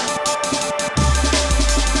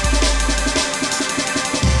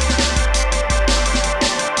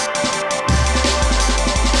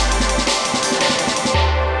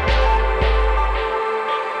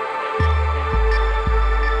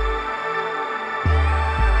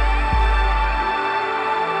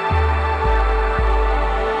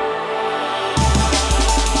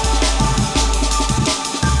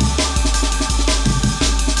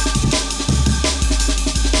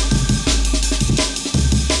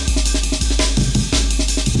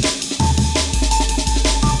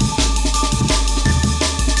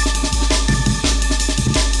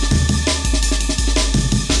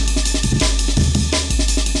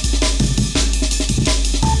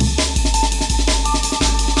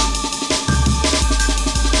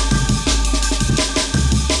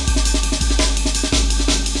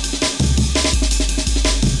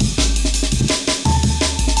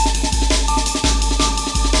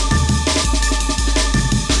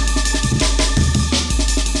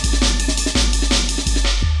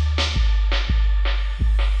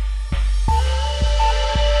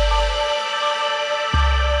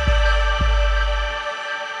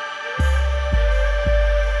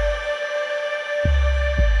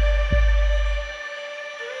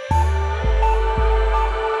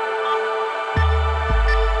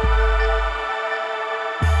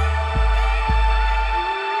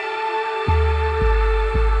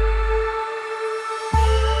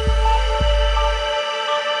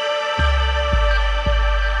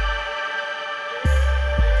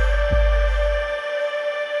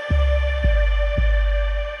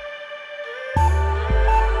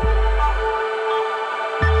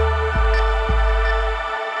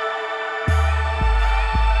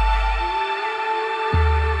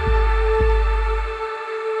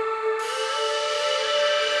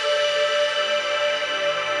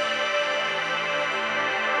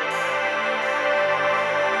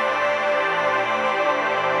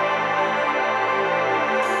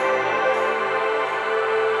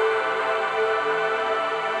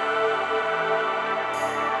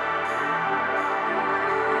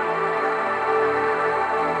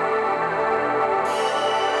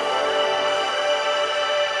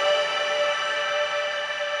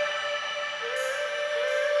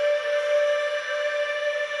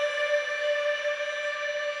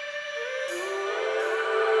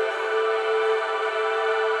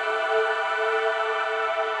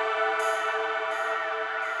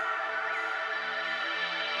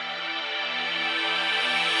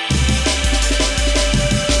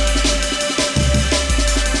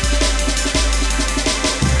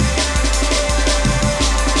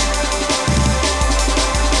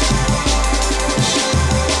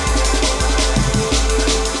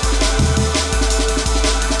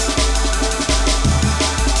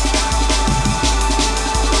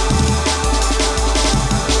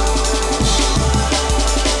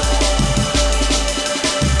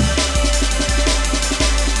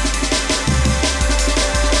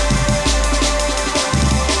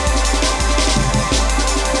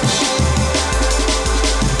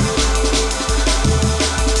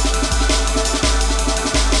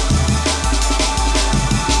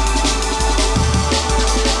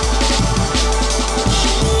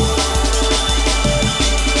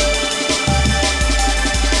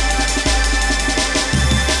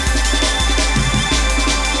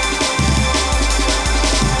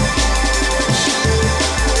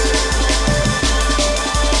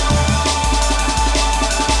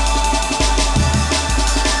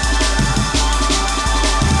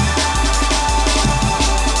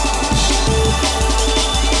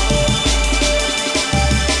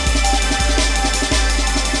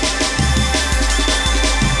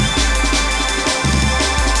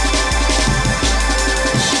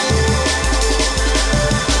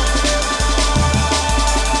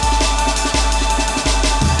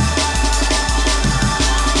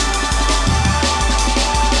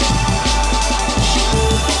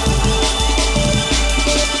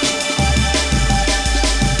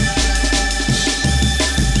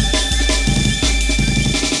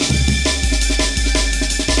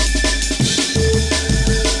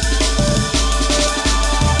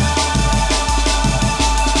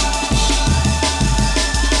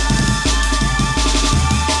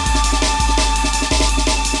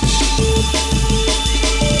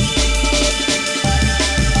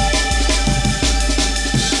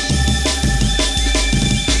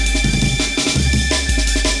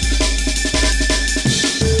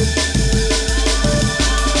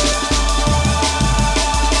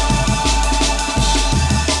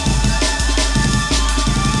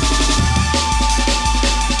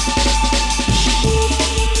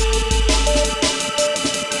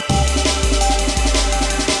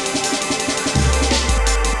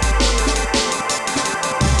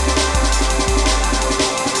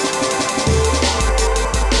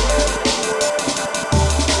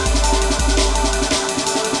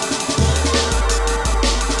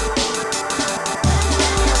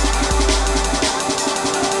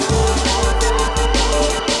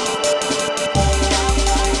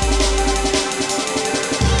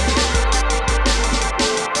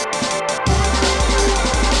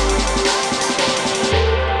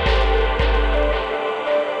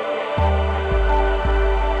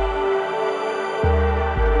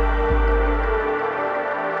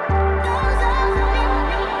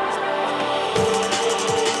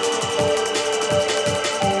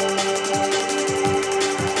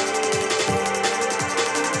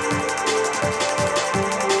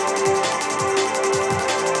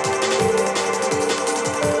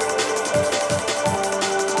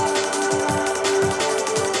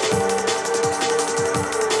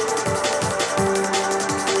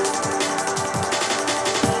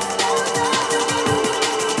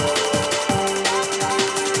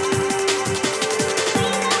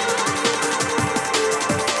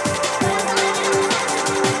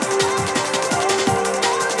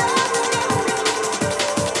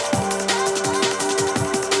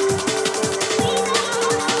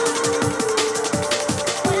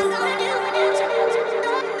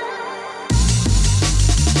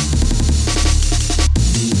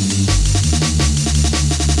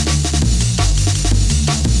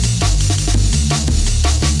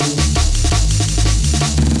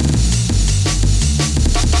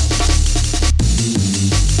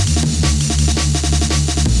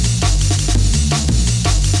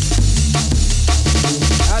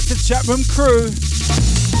 Chatroom crew.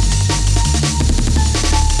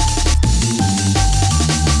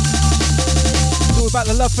 It's all about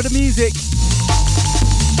the love for the music.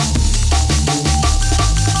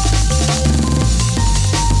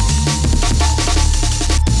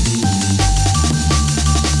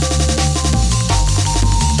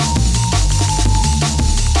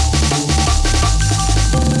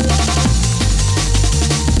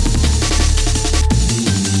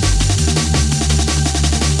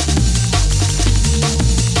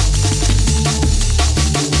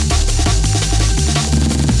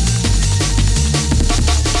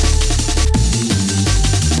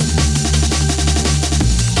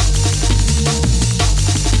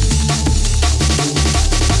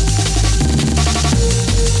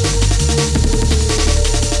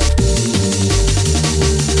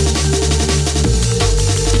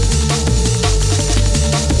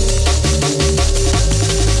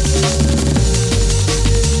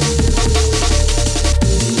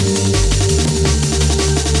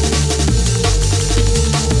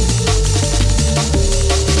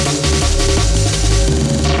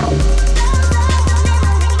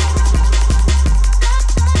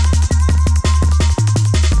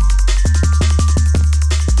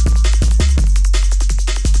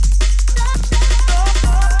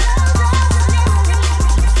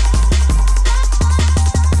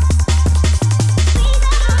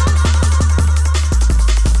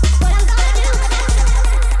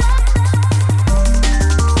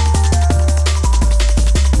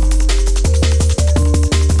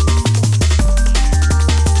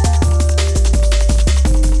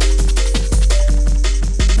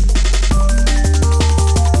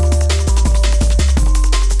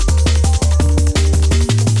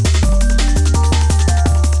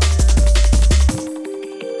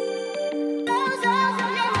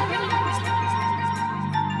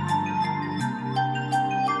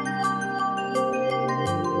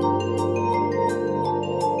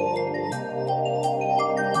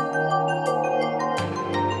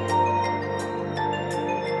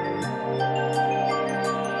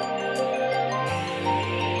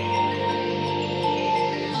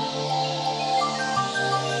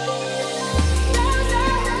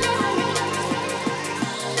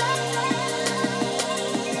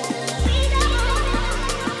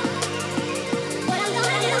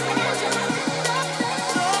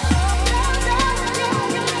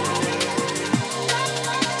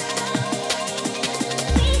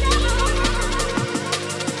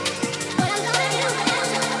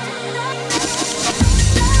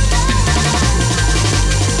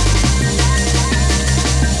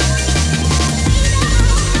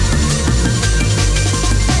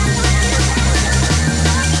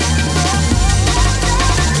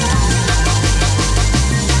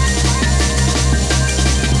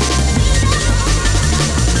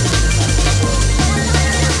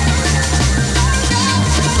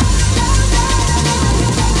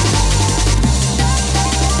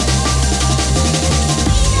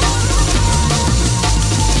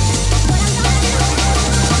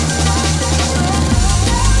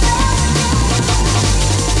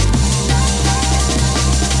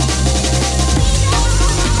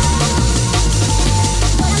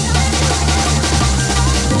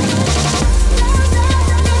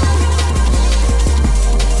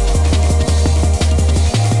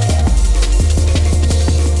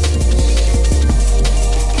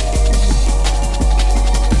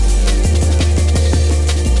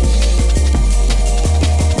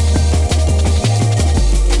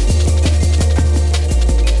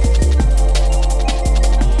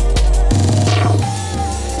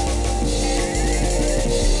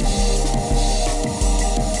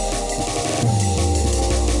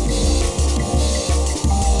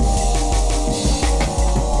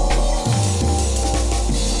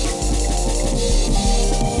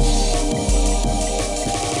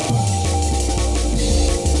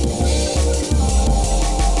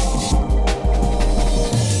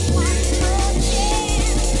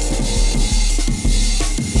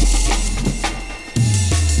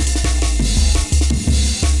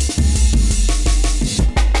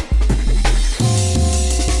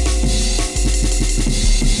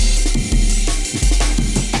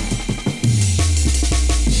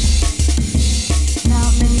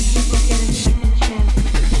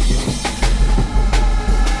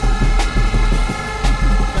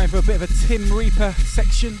 Tim Reaper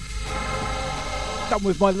section. Done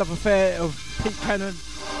with my love affair of Pete Cannon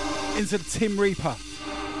into the Tim Reaper.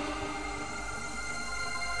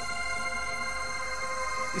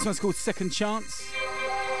 This one's called Second Chance.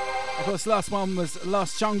 Of course, last one was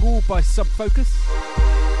Last Jungle by Subfocus.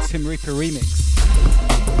 Tim Reaper remix.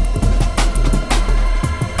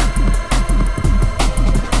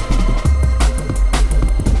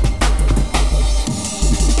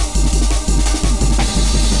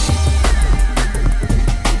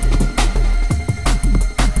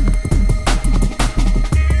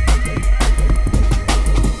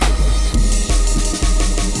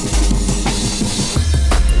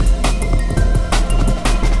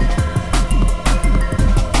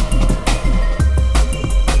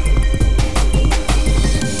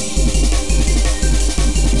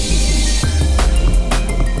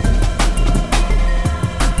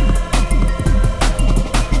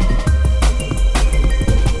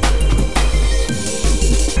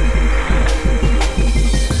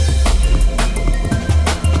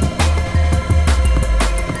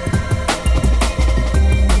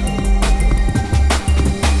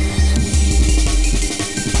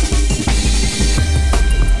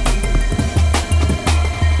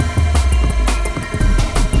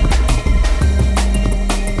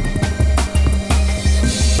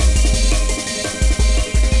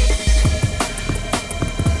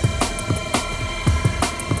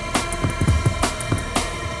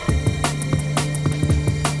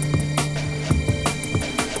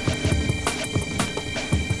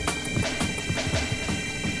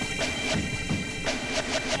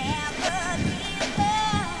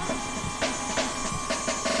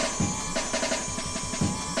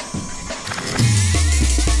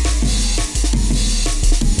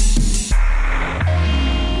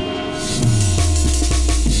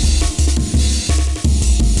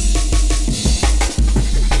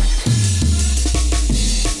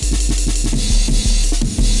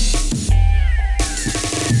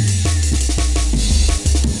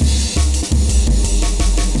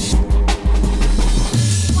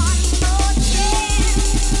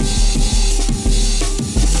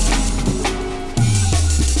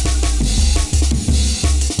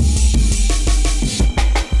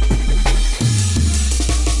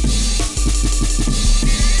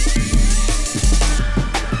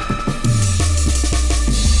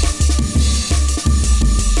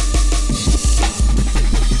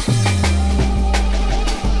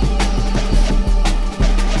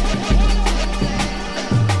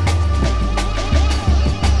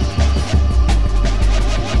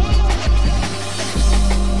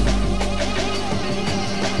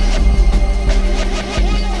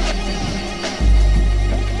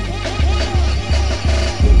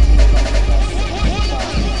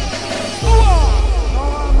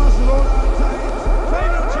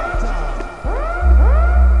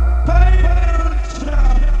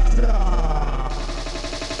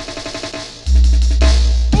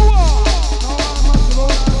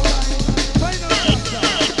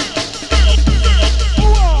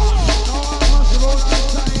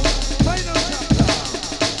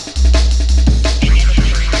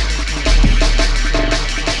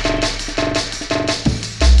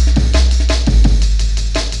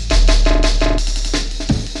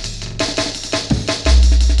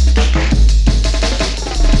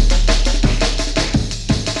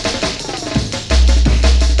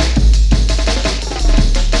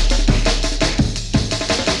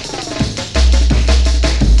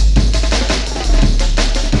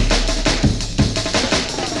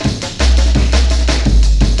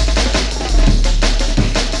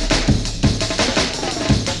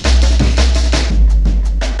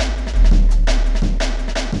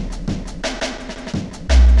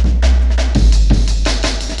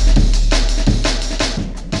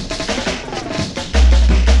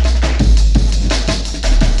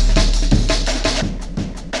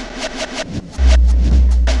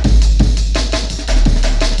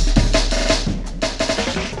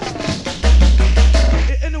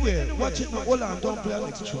 your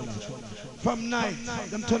next tune? From night,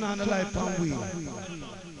 them turn on the light on we.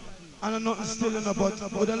 And I'm not still in about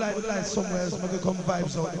with the light somewhere else, maybe come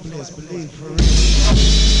vibes out the place, believe for real.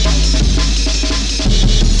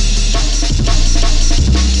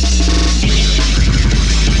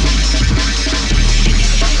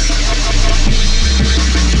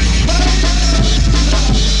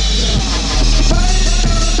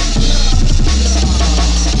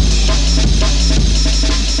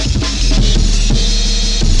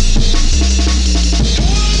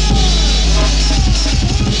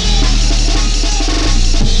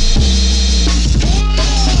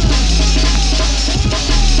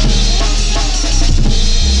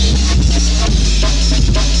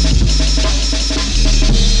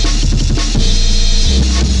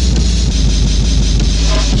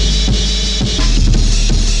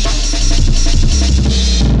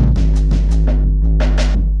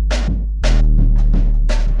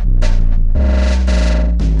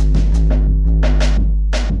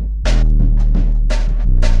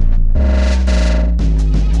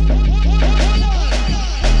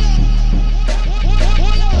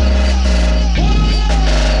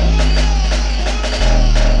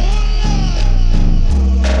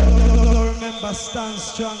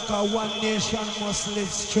 One nation must live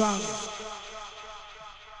strong.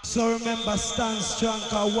 So remember, stand strong,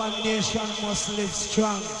 cause one nation must live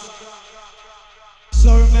strong.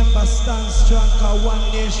 So remember, stand strong, cause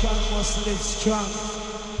one nation must live strong.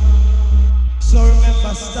 So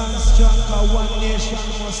remember, stand strong, cause one nation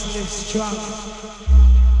must live strong.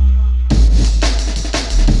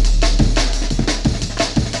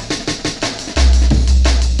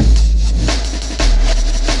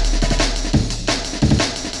 So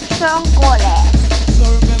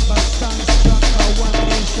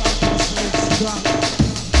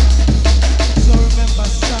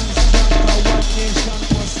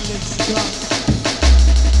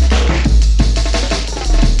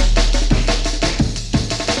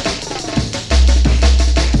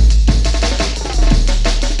remember,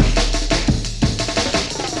 stand strong, cause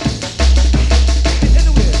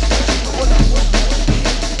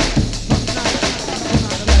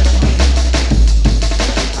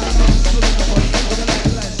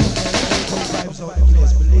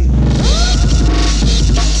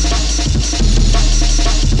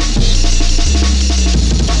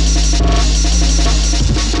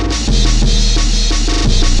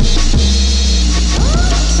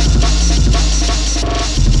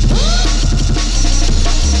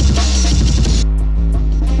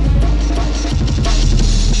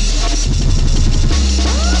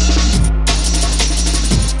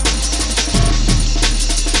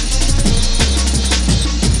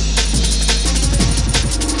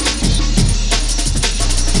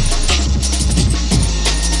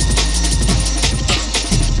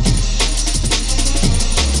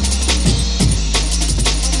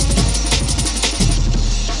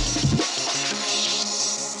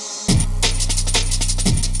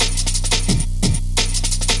one nation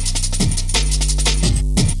must live strong.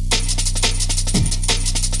 So remember,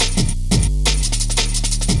 stand strong, cause one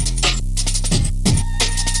nation must live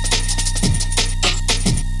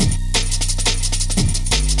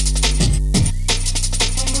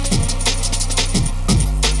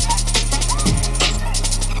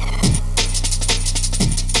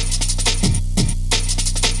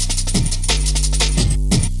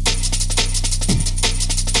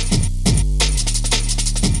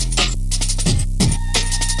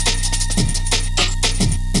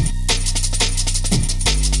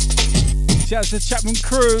Shouts to the Chapman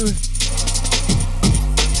crew.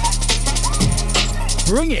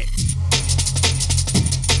 Bring it.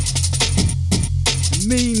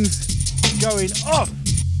 Memes going off.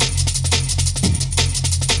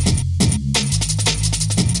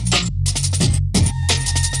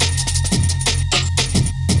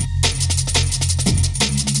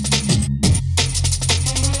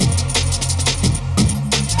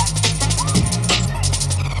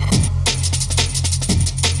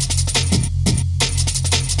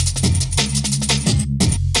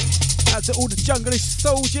 To all the junglish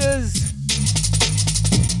soldiers,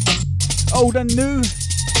 old and new.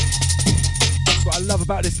 That's what I love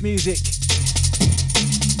about this music.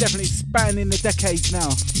 Definitely spanning the decades now.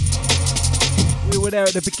 We were there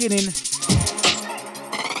at the beginning,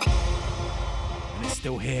 and it's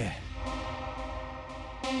still here.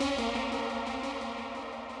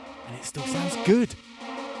 And it still sounds good.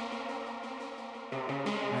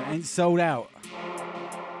 And it ain't sold out.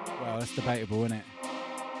 Well, that's debatable, isn't it?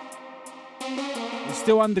 It's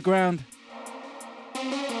still underground.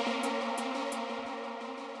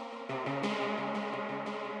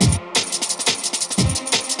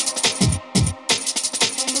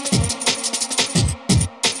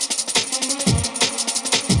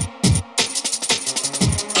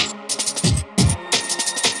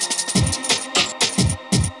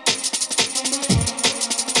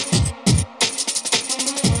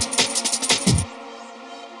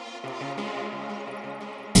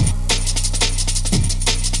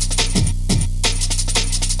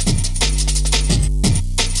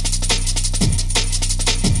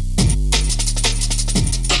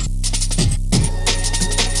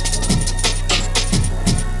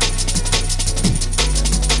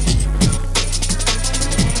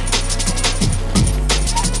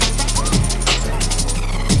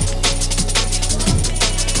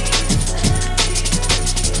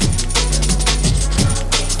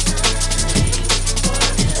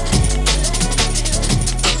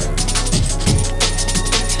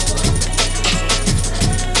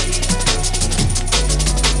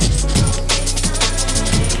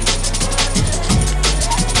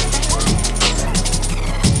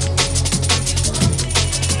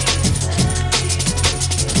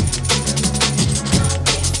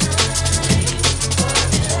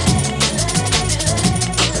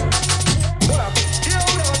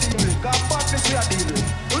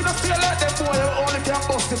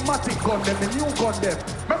 matic gun them, the new gun them.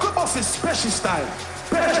 Make a boss is special style.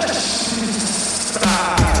 Special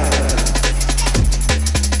style.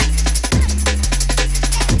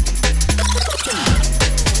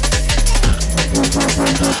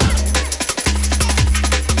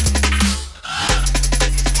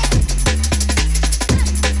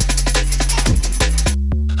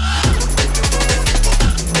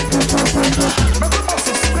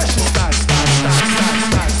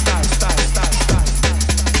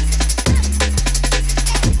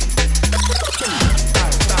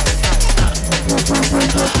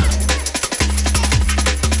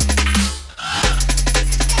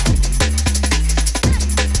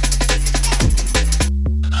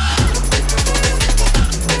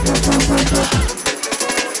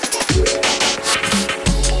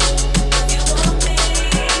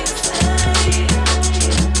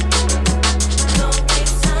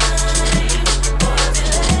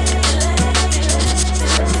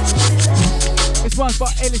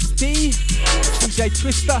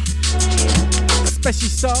 Twister, Special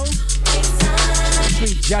Soul,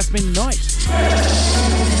 between Jasmine Knight.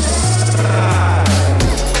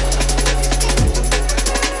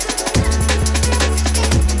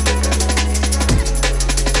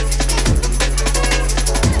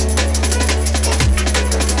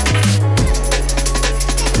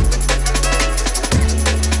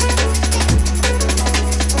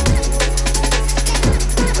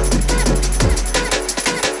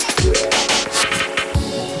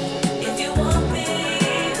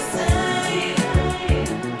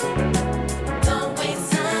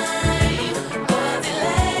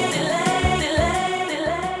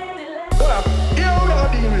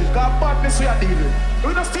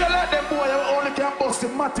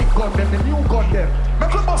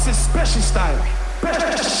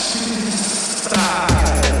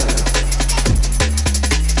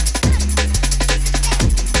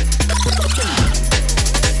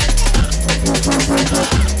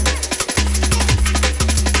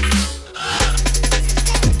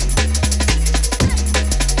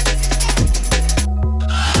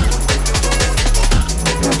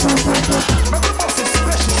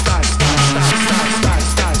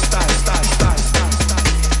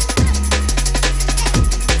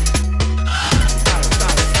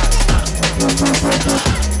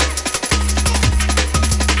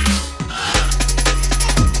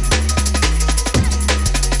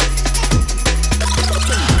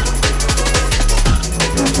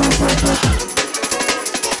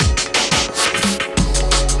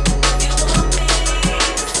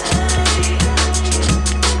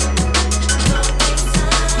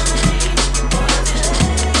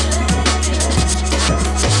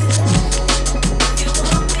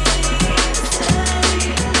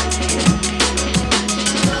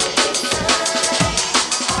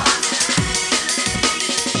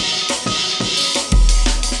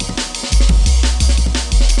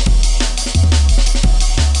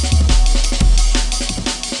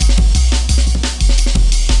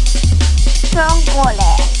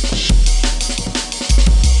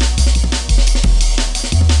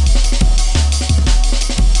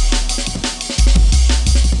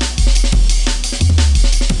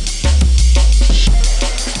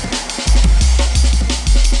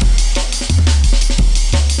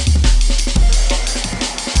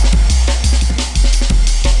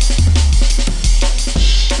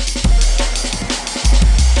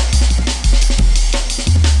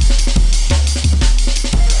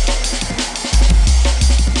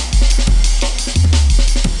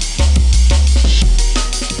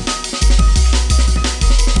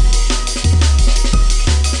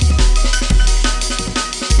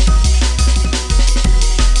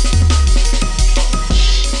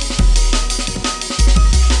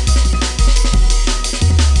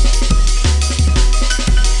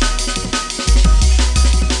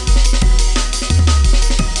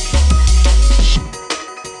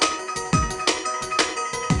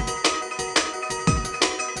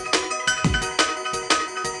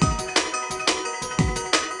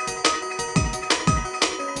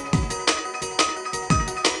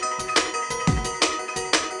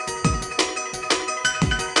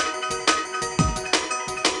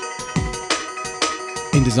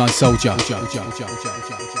 Indesign Soldier. An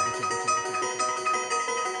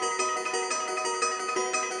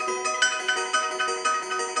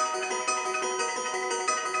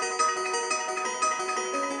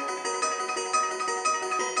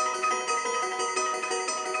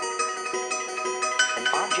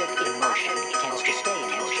object in motion tends to stay in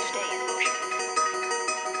motion.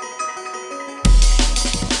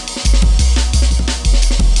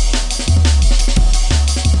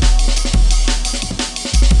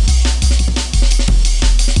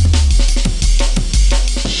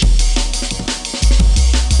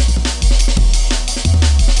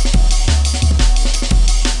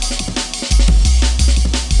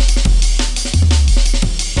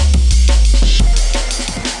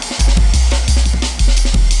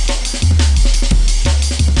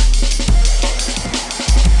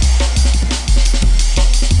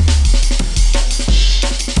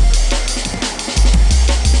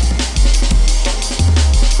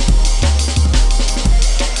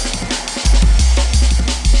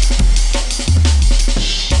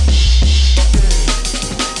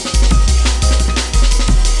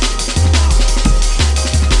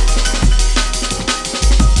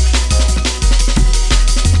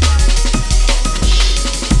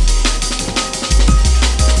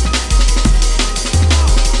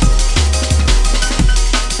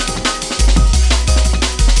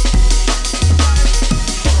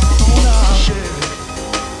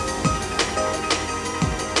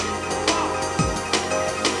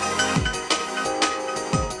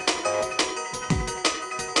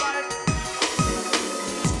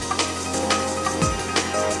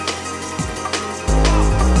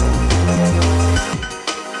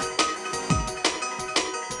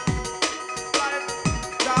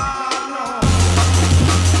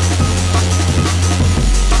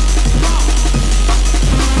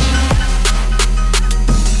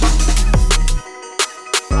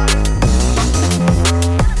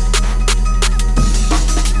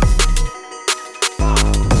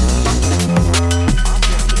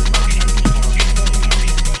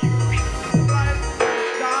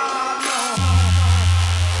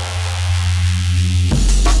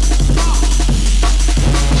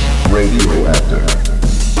 Radioactive.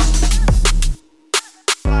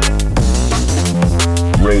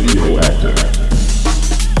 Radioactive.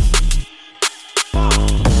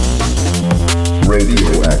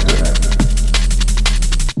 Radioactive.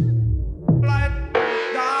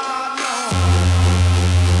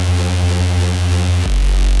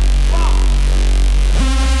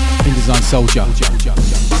 Indesign Soldier.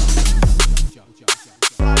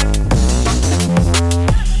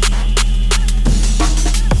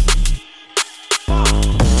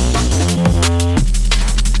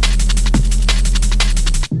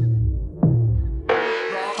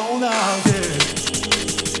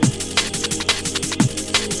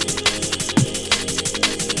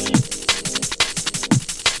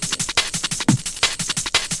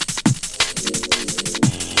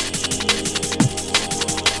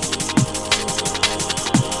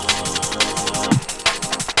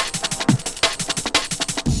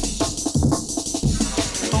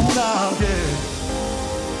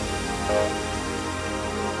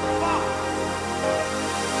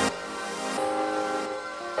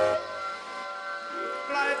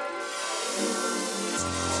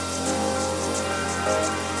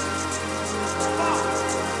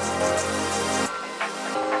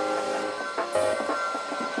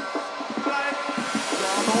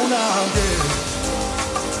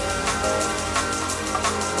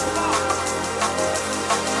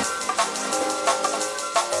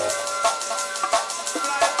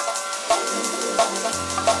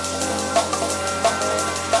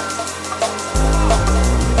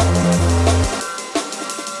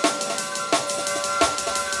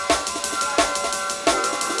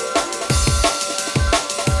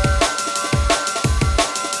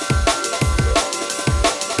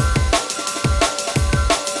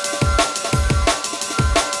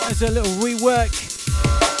 A little rework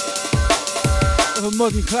of a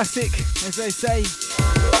modern classic, as they say.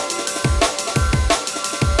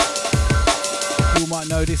 You might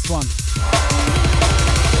know this one.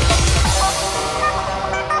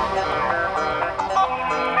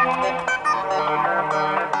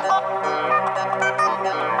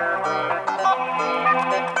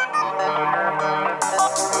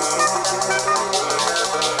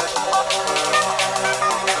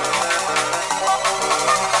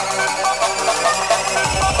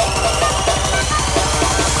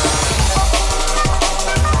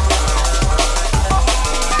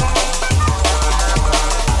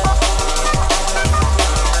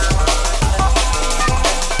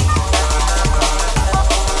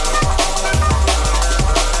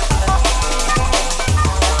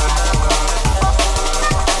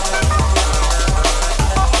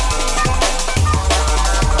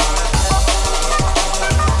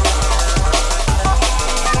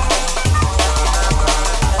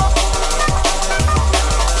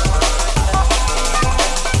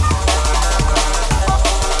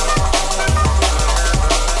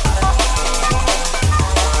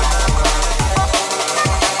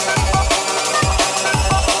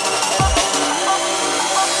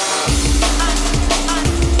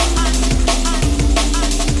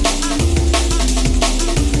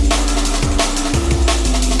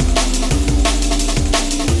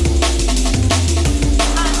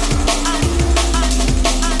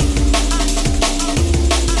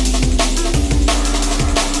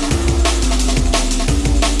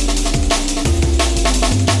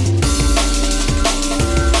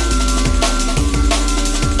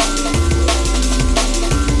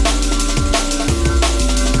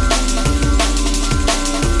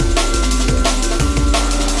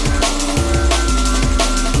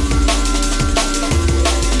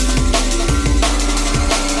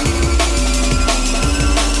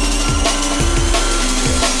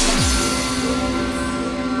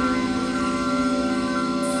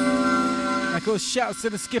 Shouts to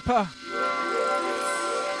the skipper.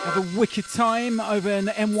 Have a wicked time over in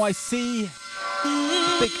the NYC.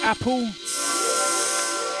 Big Apple.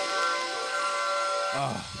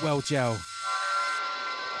 Oh, well, gel.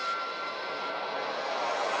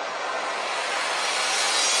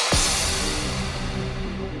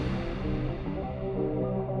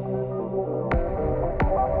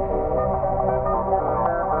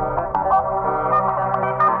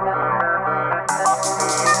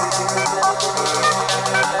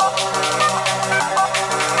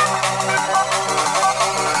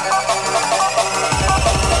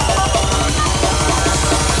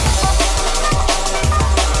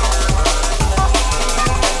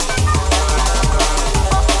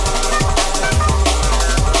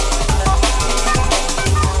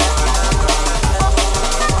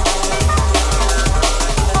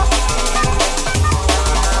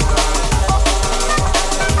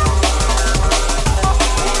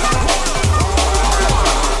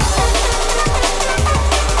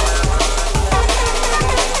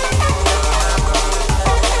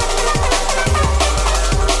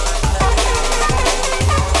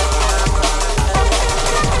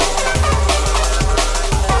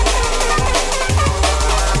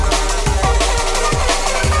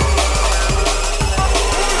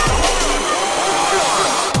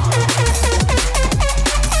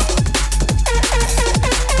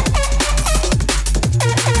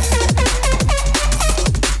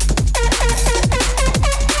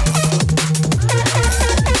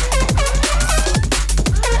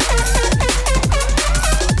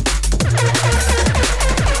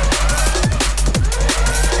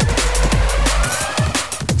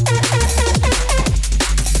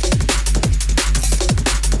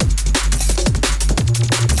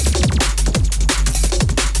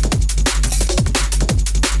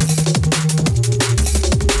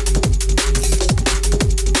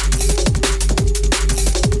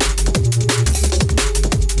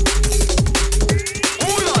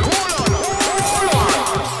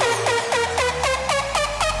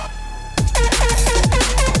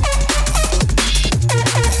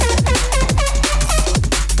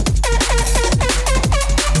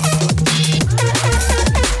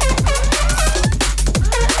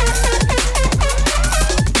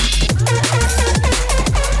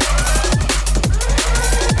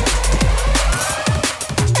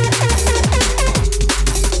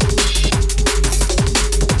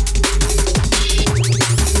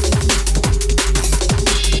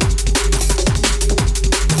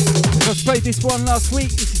 played this one last week.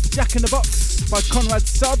 This is Jack in the Box by Conrad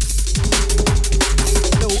Subs.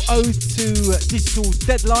 A little ode to Digital's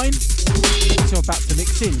Deadline, which I'm about to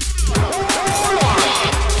mix in.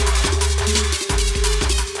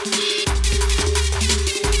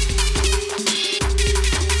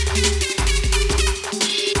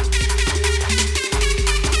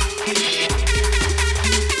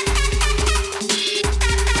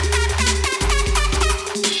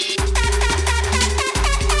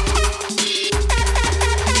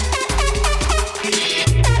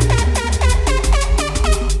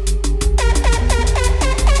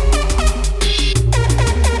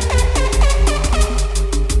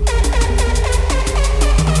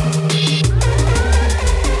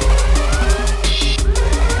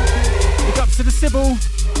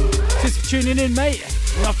 Tuning in, mate.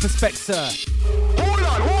 Enough respect, sir.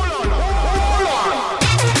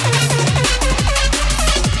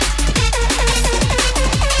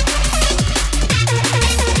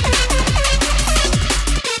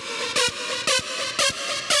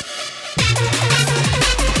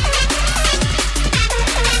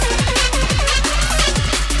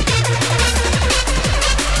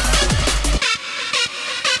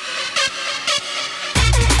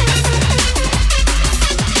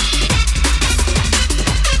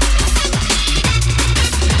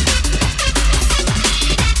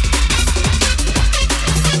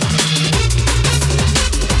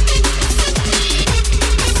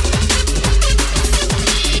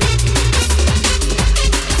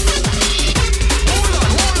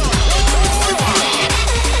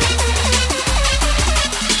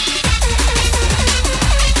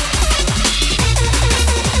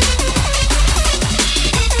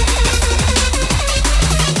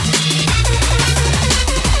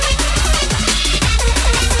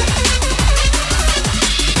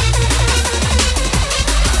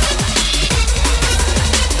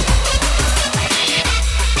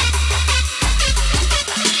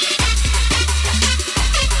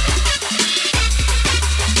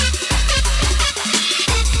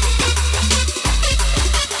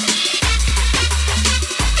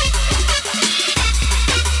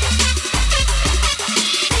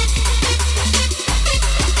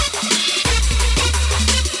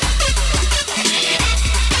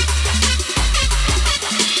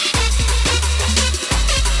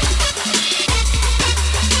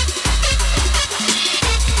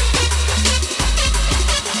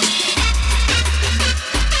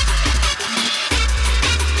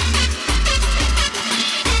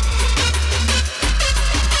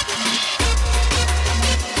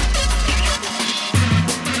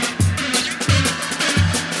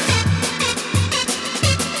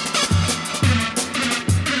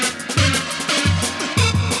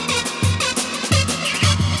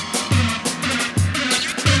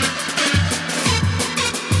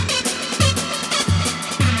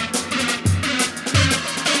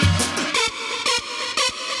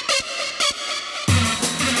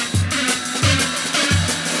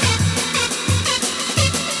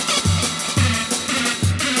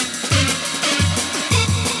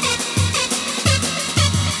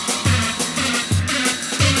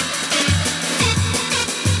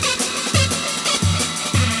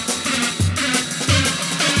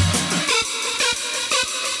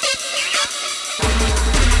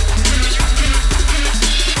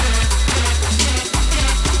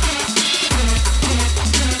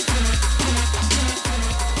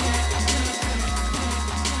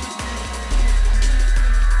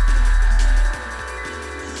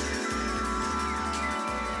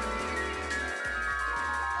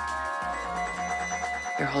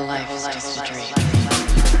 Your whole life is just a dream.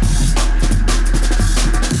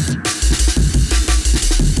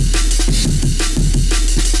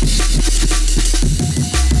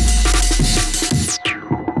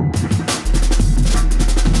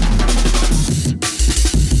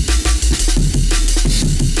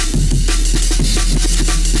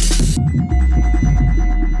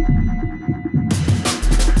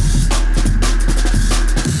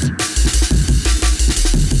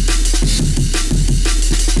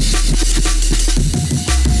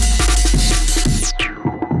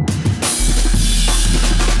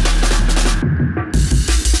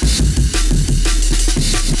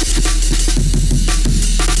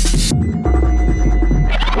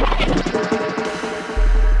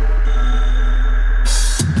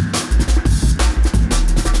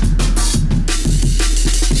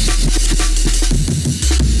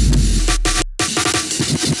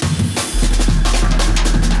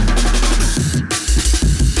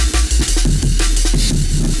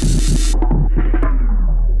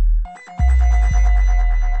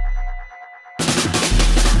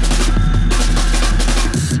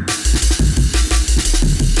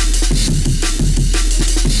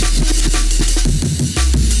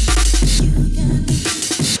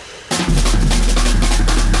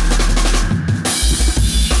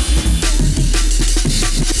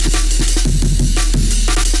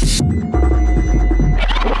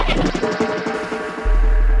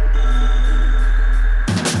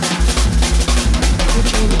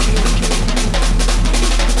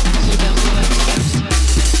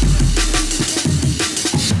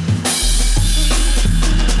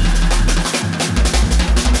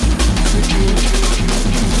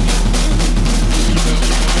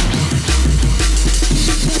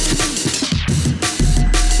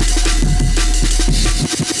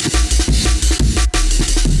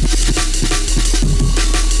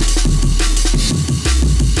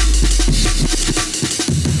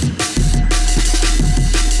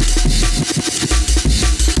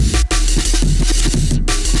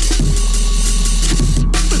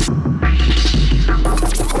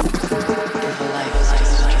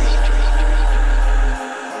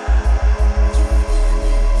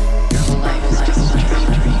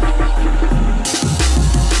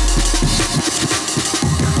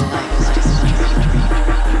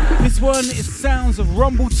 one is Sounds of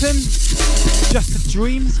Rumbleton, Just a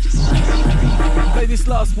Dream. Played this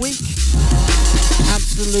last week.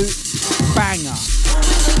 Absolute banger.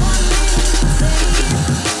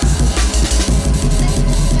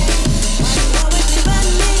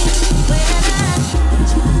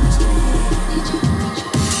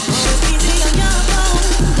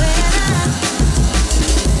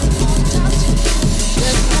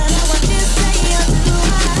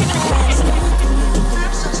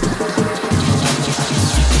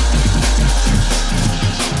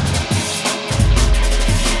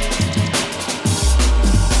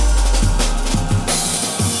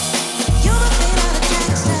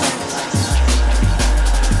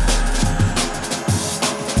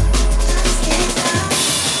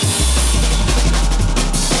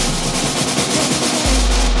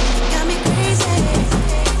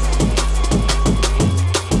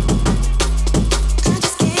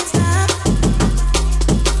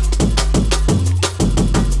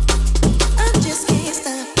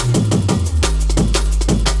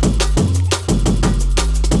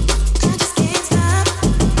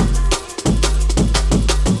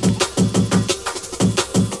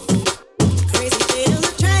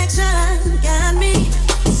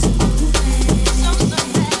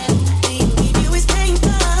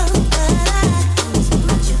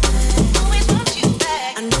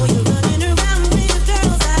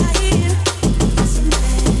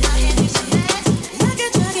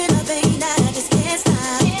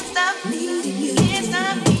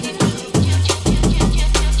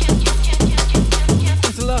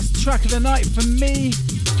 Track of the night for me.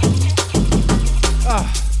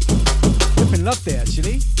 Flipping loved it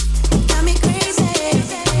actually.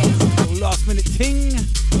 Little last minute ting.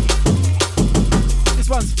 This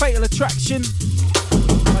one's Fatal Attraction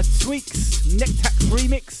by Tweaks Nectax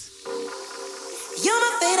remix. You're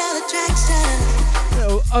my fatal attraction.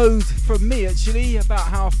 Little ode from me actually about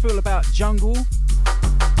how I feel about jungle.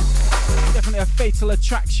 Definitely a fatal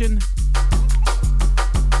attraction.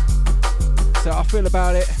 So I feel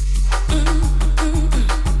about it.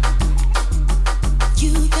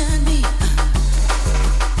 You got me.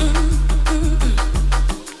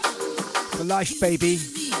 For life, baby.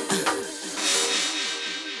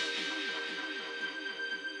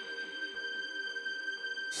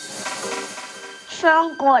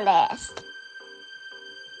 Strongest.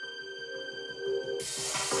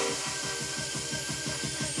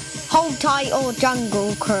 Hold tight or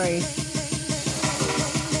Jungle Crew.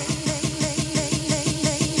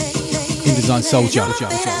 Indesign Soldier.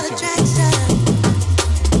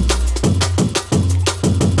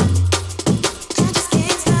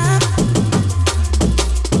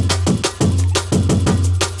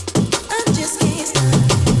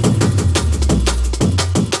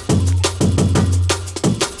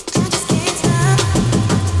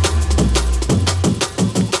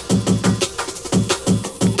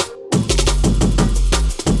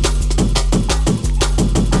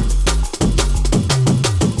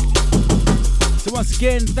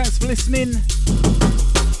 Again, thanks for listening.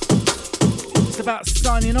 Just about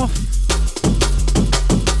signing off.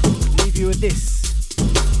 Leave you with this.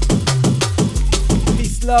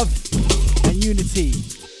 Peace, love, and unity.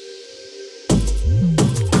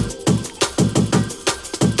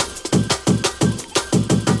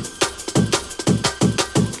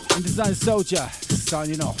 Indesign Soldier,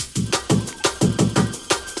 signing off.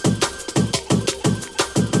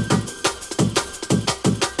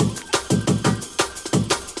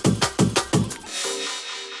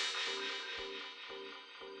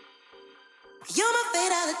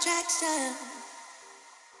 Attraction.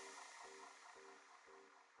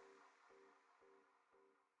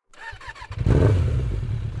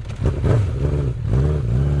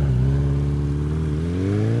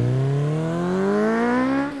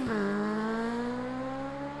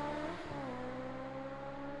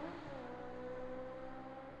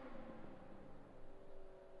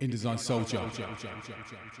 Indesign Soldier.